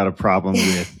 I've got a problem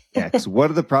with X. What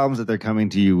are the problems that they're coming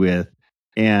to you with?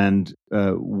 And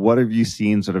what have you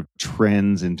seen sort of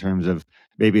trends in terms of,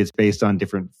 maybe it's based on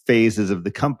different phases of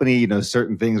the company?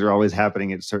 Certain things are always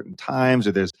happening at certain times,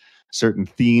 or there's certain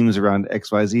themes around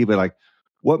XYZ, but like,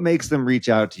 what makes them reach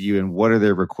out to you, and what are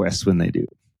their requests when they do?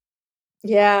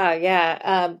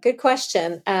 Yeah. Good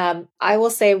question. I will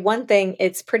say one thing,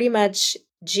 it's pretty much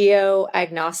geo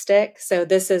agnostic. So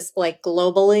this is like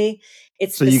globally,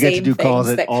 it's So the you get to same do calls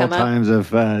things at that all come up. times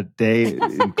of day,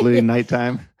 including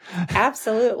nighttime?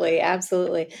 Absolutely.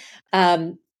 Absolutely.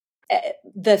 Um,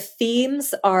 the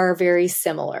themes are very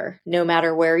similar no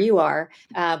matter where you are,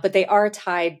 but they are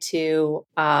tied to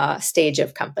stage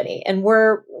of company. And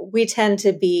we tend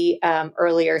to be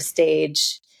earlier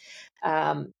stage.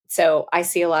 So I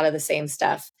see a lot of the same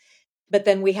stuff. But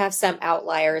then we have some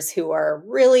outliers who are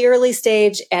really early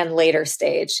stage and later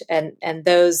stage, and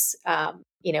those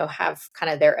have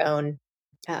kind of their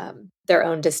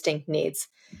own distinct needs.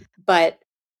 But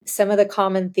some of the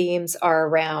common themes are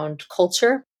around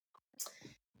culture,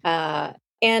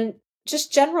 and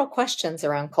just general questions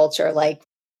around culture, like,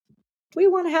 we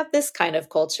want to have this kind of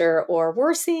culture, or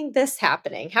we're seeing this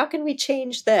happening. How can we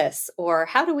change this? Or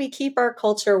how do we keep our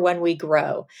culture when we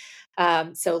grow?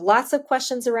 So lots of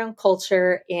questions around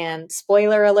culture, and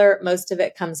spoiler alert, most of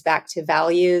it comes back to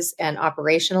values and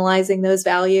operationalizing those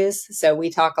values. So we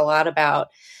talk a lot about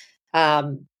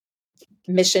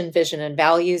mission, vision, and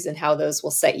values, and how those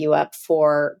will set you up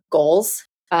for goals.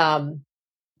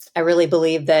 I really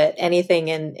believe that anything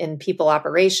in people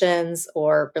operations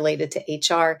or related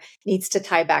to HR needs to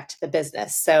tie back to the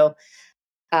business. So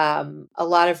a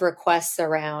lot of requests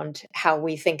around how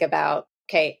we think about,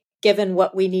 okay, given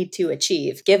what we need to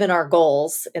achieve, given our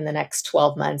goals in the next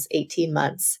 12 months, 18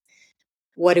 months,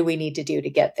 what do we need to do to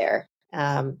get there?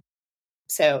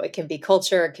 So it can be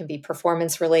culture, it can be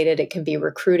performance related, it can be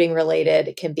recruiting related,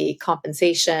 it can be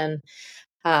compensation,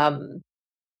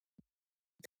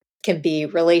 can be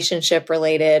relationship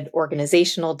related,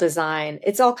 organizational design.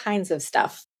 It's all kinds of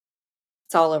stuff.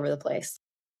 It's all over the place.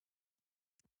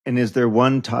 And is there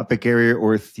one topic area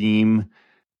or theme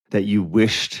that you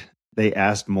wished they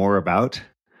asked more about?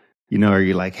 You know, are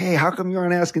you like, hey, how come you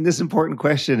aren't asking this important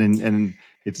question? And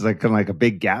it's like kind of like a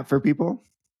big gap for people?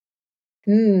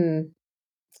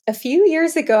 A few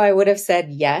years ago, I would have said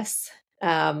yes.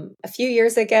 A few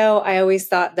years ago, I always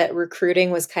thought that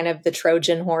recruiting was kind of the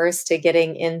Trojan horse to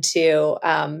getting into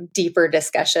deeper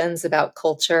discussions about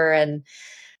culture and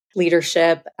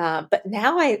leadership. But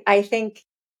now I think,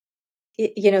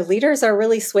 leaders are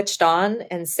really switched on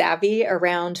and savvy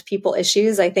around people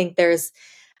issues. I think there's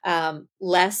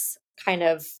less kind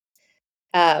of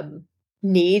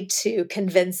need to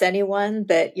convince anyone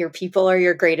that your people are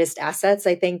your greatest assets.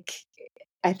 I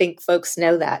think folks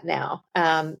know that now.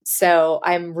 So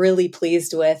I'm really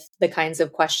pleased with the kinds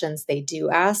of questions they do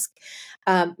ask.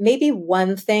 Maybe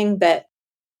one thing that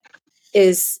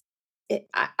is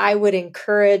I would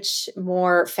encourage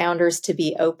more founders to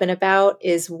be open about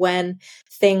is when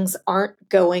things aren't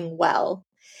going well.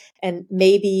 And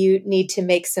maybe you need to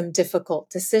make some difficult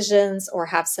decisions or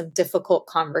have some difficult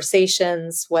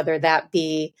conversations, whether that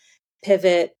be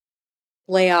pivot,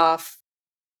 layoff,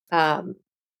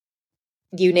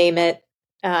 you name it,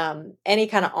 any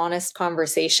kind of honest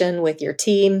conversation with your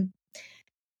team.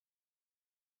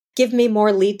 Give me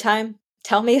more lead time.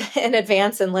 Tell me in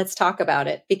advance and let's talk about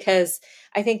it, because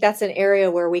I think that's an area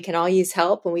where we can all use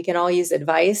help and we can all use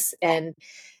advice and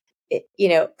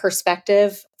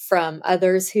perspective from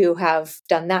others who have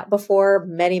done that before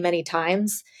many, many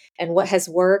times, and what has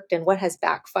worked and what has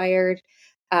backfired.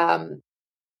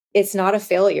 It's not a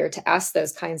failure to ask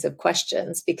those kinds of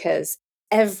questions, because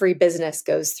every business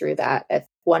goes through that at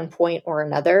one point or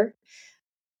another.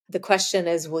 The question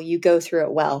is, will you go through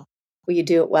it well? Will you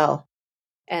do it well?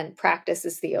 And practice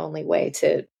is the only way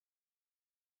to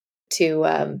do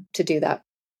that.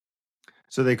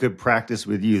 So they could practice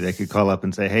with you. They could call up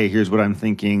and say, hey, here's what I'm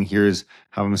thinking. Here's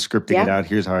how I'm scripting it out.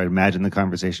 Here's how I imagine the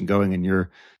conversation going. And you're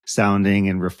sounding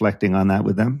and reflecting on that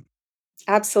with them?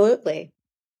 Absolutely.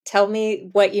 Tell me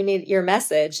what you need, your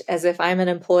message, as if I'm an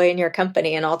employee in your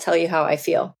company, and I'll tell you how I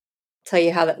feel. Tell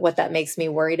you what that makes me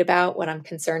worried about, what I'm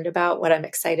concerned about, what I'm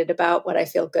excited about, what I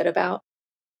feel good about.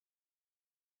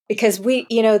 Because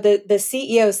the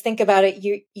CEOs, think about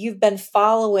it, you've been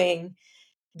following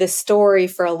the story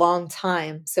for a long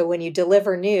time. So when you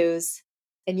deliver news,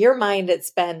 in your mind,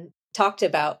 it's been talked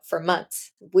about for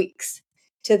months, weeks.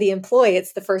 To the employee,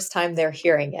 it's the first time they're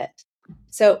hearing it.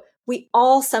 So we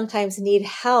all sometimes need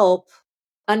help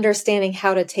understanding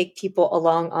how to take people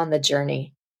along on the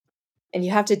journey. And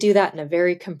you have to do that in a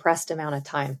very compressed amount of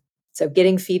time. So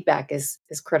getting feedback is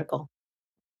critical.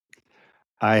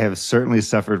 I have certainly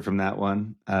suffered from that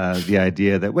one. The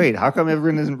idea that, wait, how come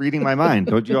everyone isn't reading my mind?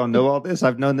 Don't you all know all this?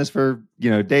 I've known this for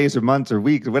days or months or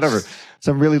weeks or whatever,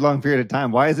 some really long period of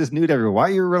time. Why is this new to everyone?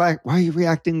 Why are you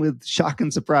reacting with shock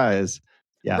and surprise?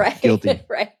 Yeah, right, guilty.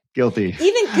 Right. Guilty.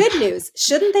 Even good news.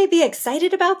 Shouldn't they be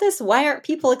excited about this? Why aren't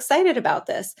people excited about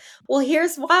this? Well,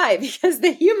 here's why. Because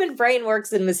the human brain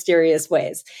works in mysterious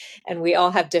ways, and we all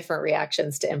have different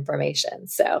reactions to information.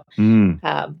 So,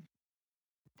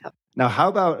 now, how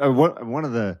about one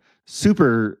of the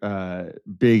super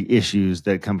big issues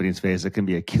that companies face that can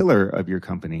be a killer of your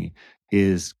company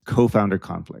is co-founder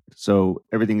conflict. So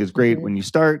everything is great when you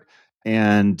start,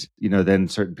 and then a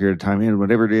certain period of time in,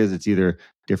 whatever it is, it's either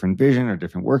different vision or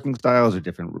different working styles or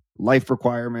different life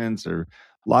requirements or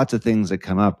lots of things that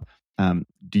come up.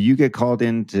 Do you get called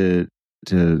in to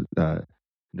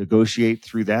negotiate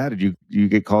through that? Or do you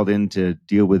get called in to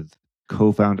deal with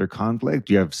co-founder conflict?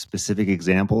 Do you have specific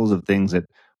examples of things that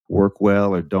work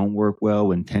well or don't work well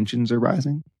when tensions are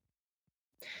rising?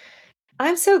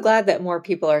 I'm so glad that more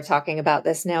people are talking about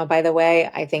this now, by the way.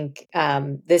 I think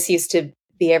this used to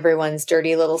be everyone's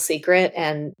dirty little secret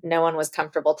and no one was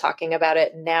comfortable talking about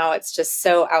it. Now it's just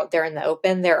so out there in the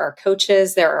open. There are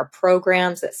coaches, there are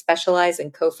programs that specialize in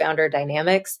co-founder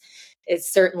dynamics.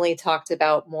 It's certainly talked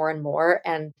about more and more.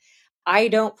 And I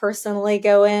don't personally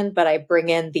go in, but I bring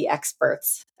in the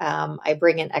experts. I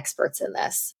bring in experts in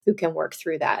this who can work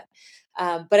through that.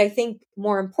 But I think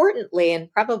more importantly,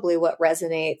 and probably what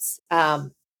resonates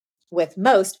with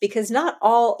most, because not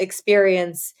all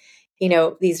experience,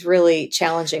 these really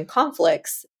challenging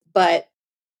conflicts, but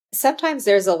sometimes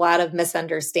there's a lot of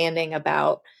misunderstanding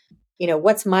about,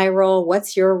 what's my role,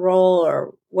 what's your role,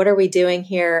 or what are we doing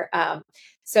here?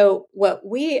 So what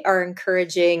we are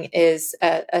encouraging is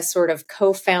a sort of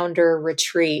co-founder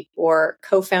retreat or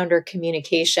co-founder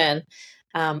communication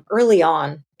early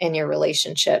on in your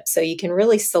relationship. So you can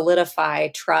really solidify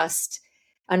trust,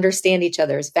 understand each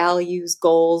other's values,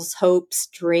 goals, hopes,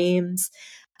 dreams,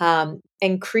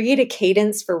 and create a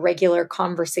cadence for regular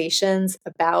conversations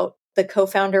about the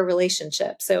co-founder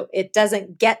relationship. So it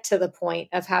doesn't get to the point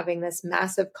of having this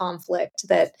massive conflict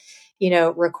that,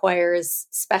 requires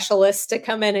specialists to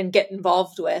come in and get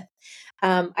involved with.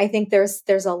 I think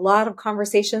there's a lot of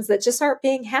conversations that just aren't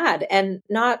being had, and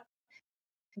not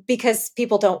because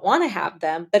people don't want to have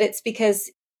them, but it's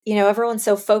because, everyone's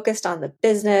so focused on the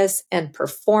business and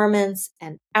performance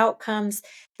and outcomes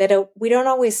that we don't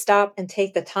always stop and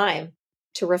take the time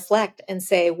to reflect and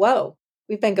say, whoa,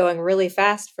 we've been going really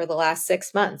fast for the last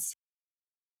 6 months.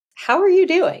 How are you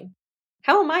doing?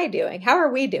 How am I doing? How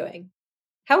are we doing?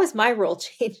 How is my role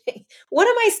changing? What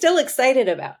am I still excited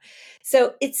about?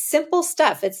 So it's simple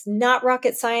stuff. It's not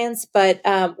rocket science, but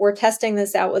we're testing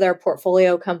this out with our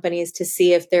portfolio companies to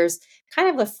see if there's kind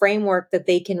of a framework that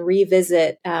they can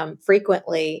revisit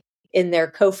frequently in their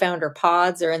co-founder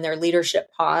pods or in their leadership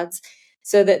pods,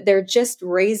 so that they're just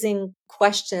raising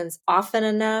questions often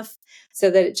enough so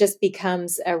that it just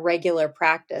becomes a regular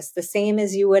practice. The same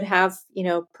as you would have,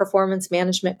 performance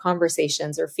management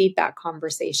conversations or feedback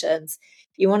conversations.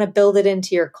 You want to build it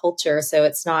into your culture so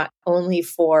it's not only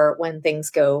for when things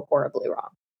go horribly wrong.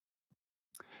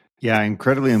 Yeah,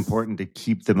 incredibly important to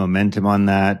keep the momentum on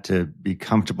that, to be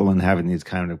comfortable in having these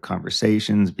kind of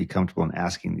conversations, be comfortable in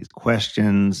asking these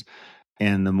questions.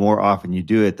 And the more often you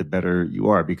do it, the better you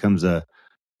are. It becomes an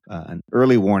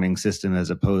early warning system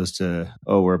as opposed to,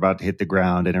 oh, we're about to hit the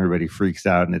ground and everybody freaks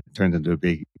out and it turns into a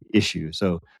big issue.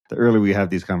 So the earlier we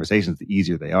have these conversations, the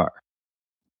easier they are.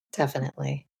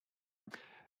 Definitely.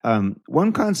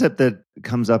 One concept that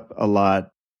comes up a lot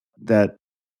that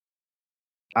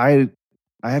I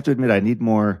have to admit I need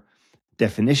more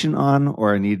definition on,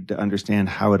 or I need to understand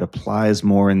how it applies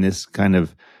more in this kind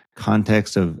of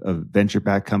context of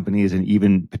venture-backed companies and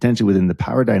even potentially within the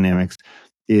power dynamics,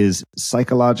 is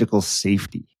psychological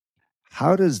safety.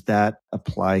 How does that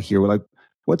apply here? Like,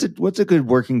 what's a good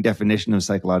working definition of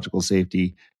psychological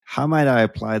safety? How might I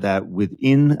apply that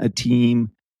within a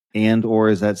team? And or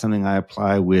is that something I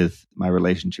apply with my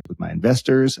relationship with my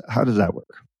investors? How does that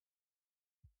work?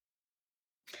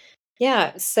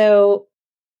 Yeah. So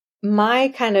my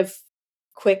kind of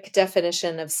quick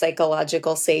definition of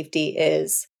psychological safety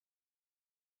is,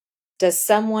 does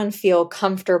someone feel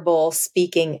comfortable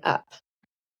speaking up?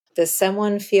 Does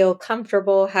someone feel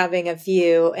comfortable having a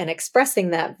view and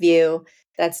expressing that view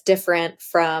that's different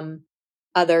from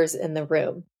others in the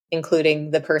room,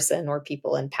 including the person or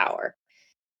people in power?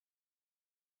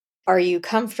 Are you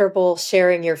comfortable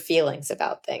sharing your feelings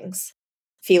about things?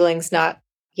 Feelings not,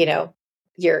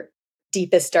 your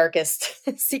deepest,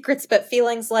 darkest secrets, but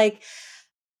feelings like,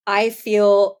 I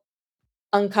feel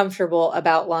uncomfortable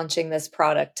about launching this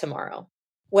product tomorrow.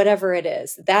 Whatever it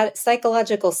is, that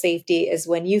psychological safety is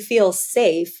when you feel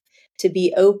safe to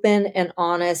be open and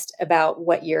honest about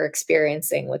what you're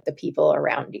experiencing with the people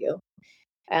around you.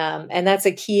 And that's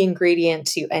a key ingredient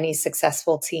to any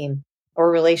successful team or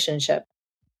relationship.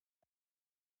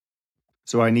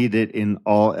 So I need it in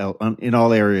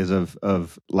all areas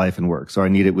of life and work. So I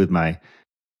need it with my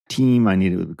team. I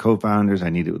need it with the co-founders. I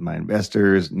need it with my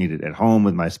investors. Need it at home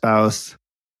with my spouse.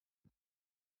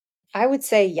 I would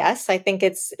say yes. I think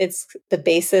it's the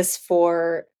basis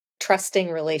for trusting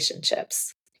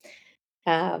relationships,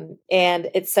 and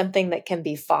it's something that can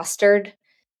be fostered.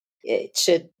 It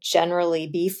should generally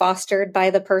be fostered by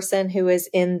the person who is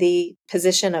in the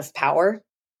position of power.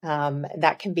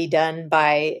 That can be done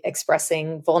by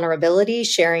expressing vulnerability,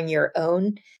 sharing your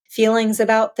own feelings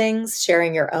about things,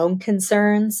 sharing your own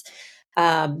concerns.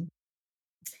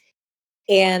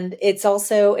 And it's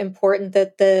also important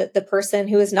that the person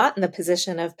who is not in the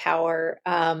position of power,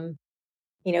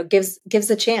 gives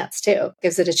a chance too,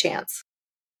 gives it a chance.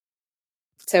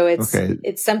 So Okay.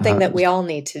 it's something that we all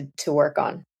need to work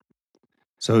on.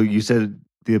 So you said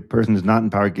the person who's not in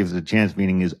power gives it a chance,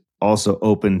 meaning is also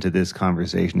open to this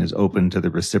conversation, is open to the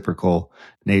reciprocal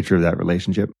nature of that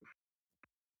relationship.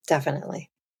 Definitely.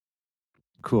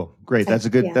 Cool. Great. That's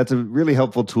a really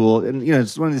helpful tool. And,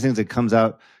 it's one of these things that comes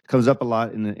up a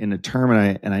lot in a term.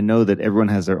 And I know that everyone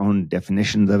has their own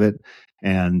definitions of it.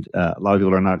 And a lot of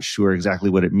people are not sure exactly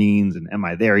what it means. And am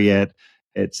I there yet,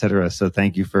 et cetera. So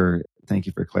thank you for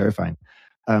clarifying.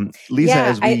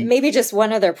 Lisa, maybe just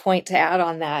one other point to add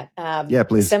on that. Yeah,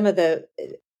 please. Some of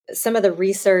the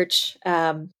research,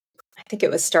 I think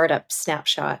it was Startup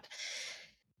Snapshot,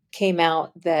 came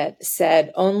out that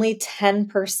said only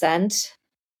 10%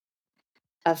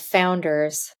 of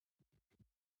founders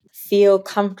feel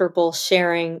comfortable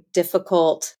sharing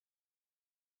difficult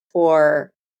or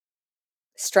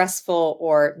stressful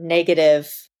or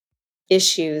negative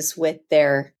issues with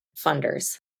their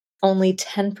funders. Only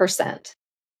 10%.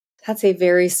 That's a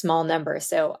very small number.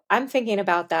 So I'm thinking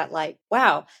about that like,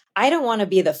 wow, I don't want to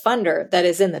be the funder that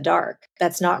is in the dark,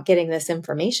 that's not getting this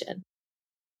information.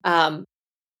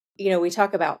 We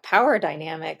talk about power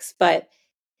dynamics, but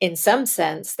in some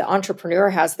sense, the entrepreneur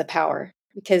has the power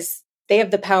because they have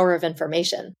the power of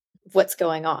information, of what's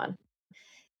going on.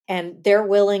 And their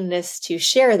willingness to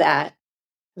share that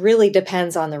really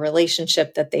depends on the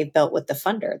relationship that they've built with the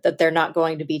funder, that they're not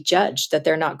going to be judged, that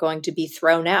they're not going to be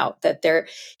thrown out, that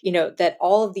that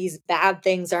all of these bad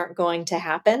things aren't going to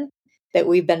happen that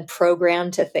we've been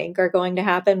programmed to think are going to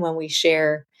happen when we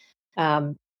share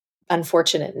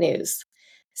unfortunate news.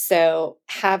 So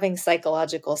having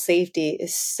psychological safety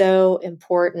is so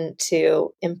important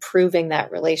to improving that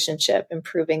relationship,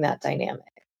 improving that dynamic.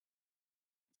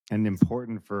 And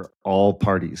important for all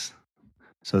parties.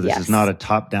 So this Yes. is not a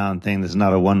top-down thing. This is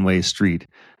not a one-way street.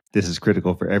 This is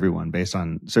critical for everyone based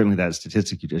on certainly that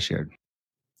statistic you just shared.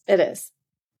 It is.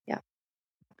 Yeah.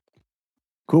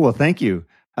 Cool. Well, thank you.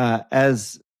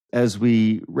 As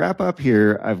we wrap up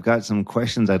here, I've got some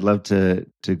questions I'd love to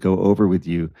go over with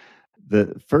you.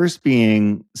 The first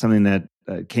being something that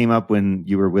came up when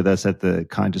you were with us at the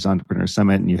Conscious Entrepreneur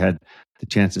Summit, and you had the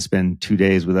chance to spend 2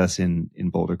 days with us in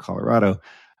Boulder, Colorado.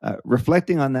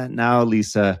 Reflecting on that now,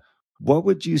 Lisa, what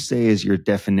would you say is your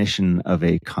definition of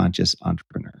a conscious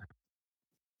entrepreneur?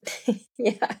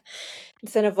 Yeah,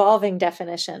 it's an evolving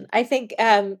definition. I think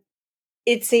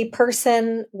it's a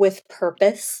person with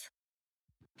purpose.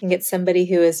 I think it's somebody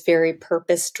who is very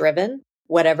purpose driven,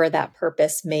 whatever that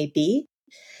purpose may be.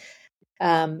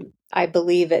 I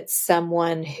believe it's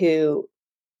someone who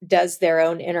does their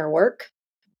own inner work.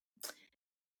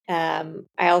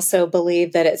 I also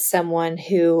believe that it's someone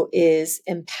who is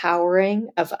empowering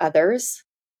of others.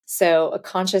 So a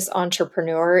conscious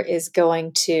entrepreneur is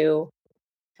going to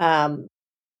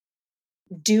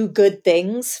do good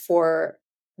things for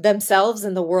themselves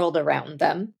and the world around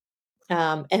them,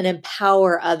 and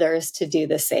empower others to do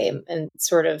the same and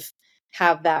sort of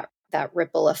have that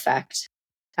ripple effect.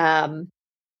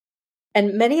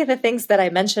 And many of the things that I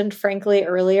mentioned, frankly,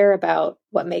 earlier about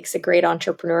what makes a great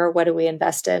entrepreneur, what do we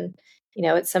invest in?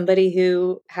 It's somebody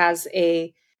who has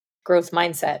a growth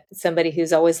mindset. It's somebody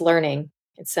who's always learning.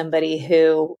 It's somebody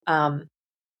who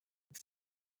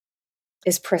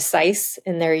is precise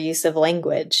in their use of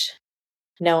language,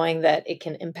 knowing that it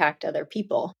can impact other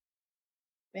people.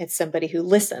 It's somebody who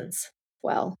listens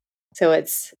well. So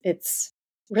it's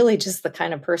really just the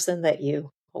kind of person that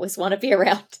you always want to be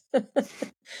around.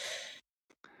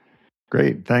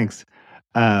 Great, thanks.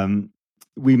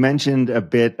 We mentioned a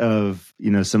bit of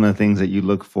some of the things that you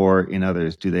look for in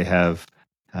others. Do they have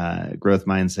growth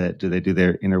mindset? Do they do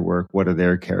their inner work? What are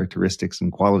their characteristics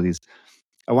and qualities?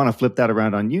 I want to flip that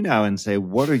around on you now and say,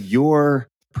 what are your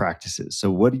practices? So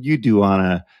what do you do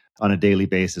on a daily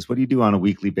basis? What do you do on a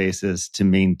weekly basis to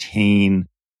maintain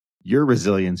your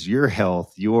resilience, your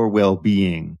health, your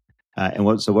well-being? And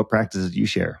what practices do you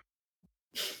share?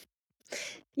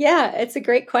 Yeah, it's a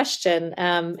great question.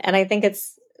 And I think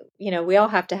it's, we all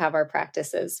have to have our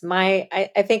practices. I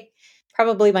think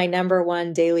probably my number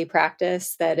one daily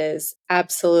practice that is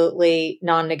absolutely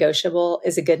non-negotiable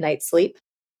is a good night's sleep.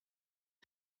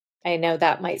 I know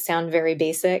that might sound very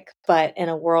basic, but in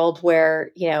a world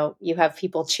where, you have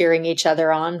people cheering each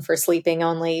other on for sleeping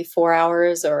only 4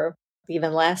 hours or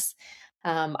even less,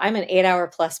 I'm an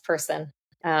 8-hour plus person.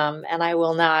 And I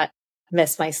will not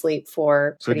miss my sleep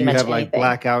for pretty much anything. So do you have like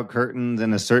blackout curtains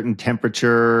and a certain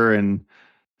temperature and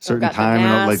So I've certain got the time and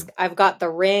all, like, mask. I've got the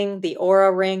ring, the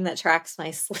Aura ring that tracks my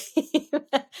sleep.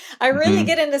 I really mhm.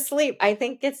 get into sleep. I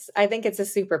think it's a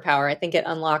superpower. I think it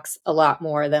unlocks a lot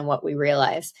more than what we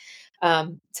realize.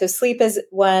 So sleep is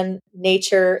one.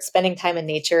 Nature, spending time in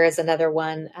nature is another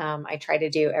one. I try to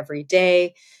do every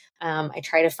day. I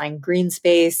try to find green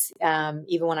space.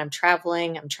 Even when I'm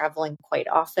traveling quite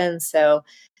often. So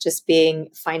just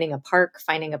finding a park,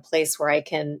 finding a place where I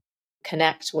can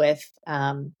connect with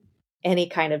any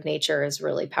kind of nature is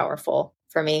really powerful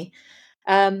for me.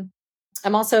 Um,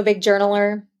 I'm also a big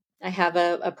journaler. I have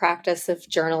a practice of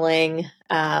journaling.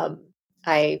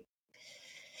 I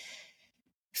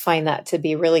find that to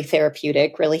be really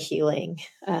therapeutic, really healing.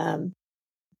 And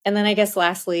then I guess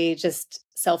lastly, just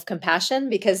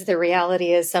self-compassion, because the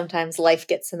reality is sometimes life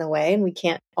gets in the way and we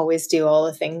can't always do all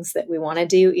the things that we want to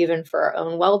do, even for our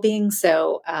own well-being.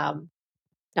 So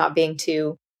not being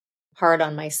too hard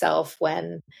on myself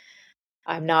when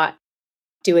I'm not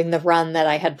doing the run that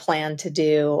I had planned to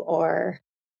do or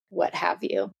what have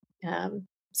you.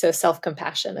 So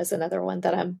self-compassion is another one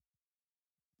that I'm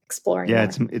exploring Yeah,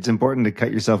 more. it's important to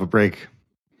cut yourself a break.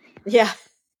 Yeah,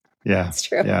 Yeah, it's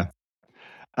true. yeah.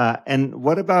 And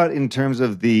what about in terms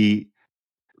of the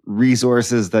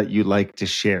resources that you like to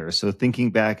share? So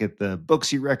thinking back at the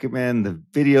books you recommend, the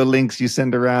video links you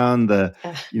send around, the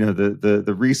Uh,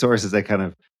 the resources that kind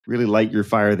of really light your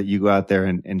fire that you go out there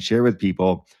and share with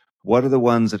people. What are the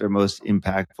ones that are most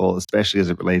impactful, especially as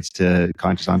it relates to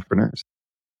conscious entrepreneurs?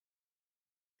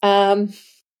 um,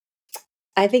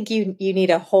 I think you need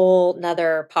a whole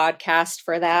nother podcast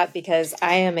for that because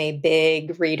I am a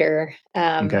big reader.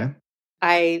 Okay.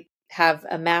 I have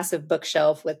a massive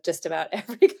bookshelf with just about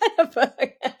every kind of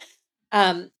book.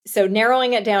 So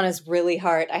narrowing it down is really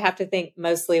hard. I have to think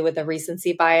mostly with a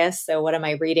recency bias. So what am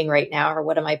I reading right now, or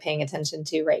what am I paying attention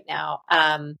to right now?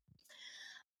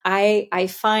 I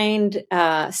find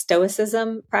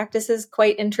Stoicism practices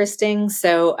quite interesting.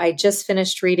 So I just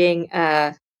finished reading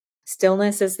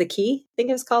 "Stillness is the Key." I think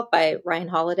it was called, by Ryan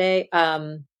Holiday.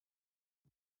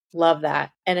 Love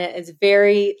that, and it's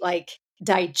very like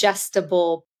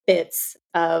digestible bits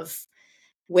of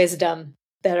wisdom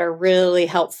that are really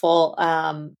helpful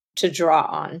to draw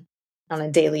on a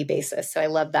daily basis. So I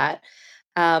love that.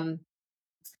 Um,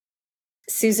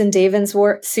 Susan David's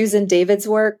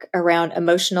work around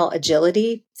emotional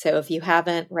agility. So if you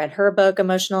haven't read her book,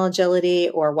 Emotional Agility,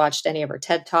 or watched any of her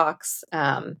TED Talks,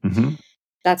 Hmm.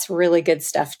 that's really good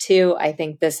stuff too. I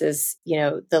think this is,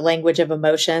 the language of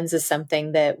emotions is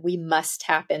something that we must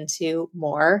tap into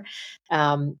more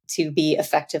to be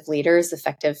effective leaders,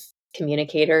 effective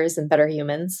communicators, and better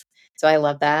humans. So I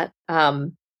love that.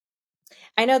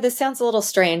 I know this sounds a little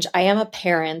strange. I am a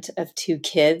parent of two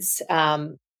kids.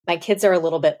 My kids are a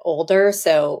little bit older,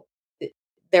 so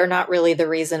they're not really the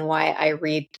reason why I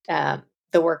read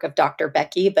the work of Dr.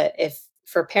 Becky. But if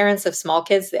for parents of small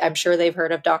kids, I'm sure they've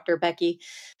heard of Dr. Becky.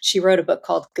 She wrote a book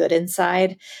called Good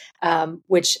Inside,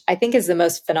 which I think is the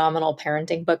most phenomenal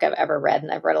parenting book I've ever read.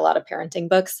 And I've read a lot of parenting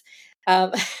books.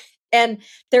 Um, and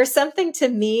there's something to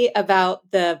me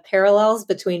about the parallels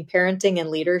between parenting and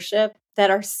leadership that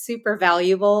are super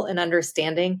valuable in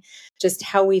understanding just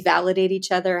how we validate each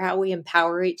other, how we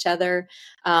empower each other,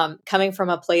 coming from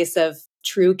a place of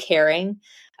true caring.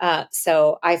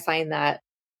 So I find that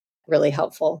really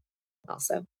helpful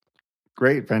also.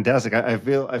 Great, fantastic. I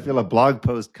feel a blog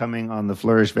post coming on the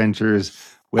Flourish Ventures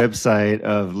website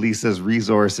of Lisa's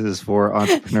resources for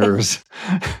entrepreneurs.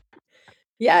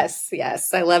 Yes,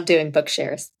 yes. I love doing book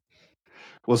shares.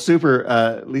 Well,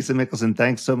 super. Lisa Mickelson,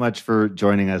 thanks so much for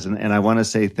joining us. And I want to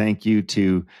say thank you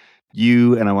to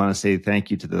you, and I want to say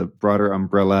thank you to the broader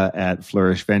umbrella at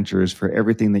Flourish Ventures for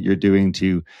everything that you're doing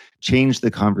to change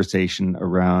the conversation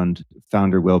around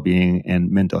founder well-being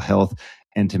and mental health,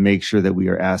 and to make sure that we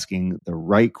are asking the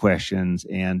right questions.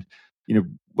 And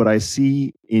what I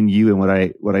see in you and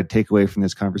what I take away from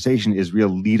this conversation is real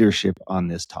leadership on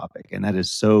this topic, and that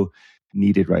is so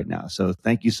needed right now. So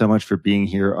thank you so much for being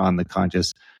here on the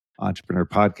Conscious Entrepreneur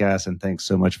Podcast, and thanks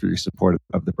so much for your support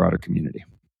of the broader community.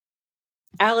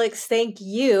 Alex, thank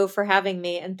you for having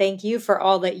me, and thank you for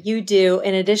all that you do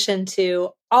in addition to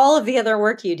all of the other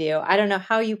work you do. I don't know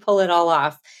how you pull it all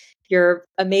off. You're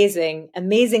amazing,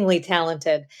 amazingly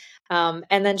talented.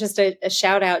 And then just a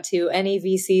shout out to any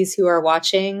VCs who are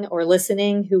watching or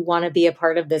listening who want to be a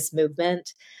part of this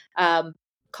movement.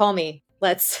 Call me.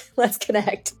 Let's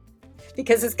connect,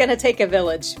 because it's going to take a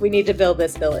village. We need to build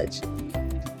this village.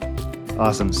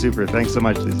 Awesome. Super. Thanks so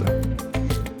much, Lisa.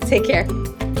 Take care.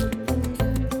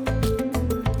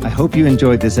 I hope you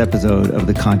enjoyed this episode of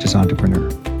The Conscious Entrepreneur.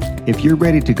 If you're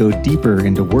ready to go deeper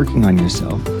into working on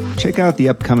yourself, check out the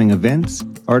upcoming events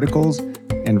articles,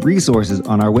 and resources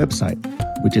on our website,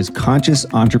 which is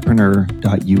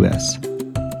consciousentrepreneur.us.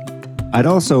 I'd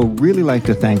also really like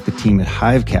to thank the team at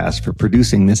Hivecast for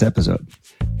producing this episode.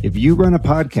 If you run a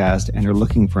podcast and are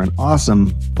looking for an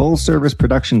awesome full-service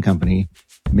production company,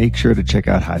 make sure to check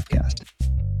out Hivecast.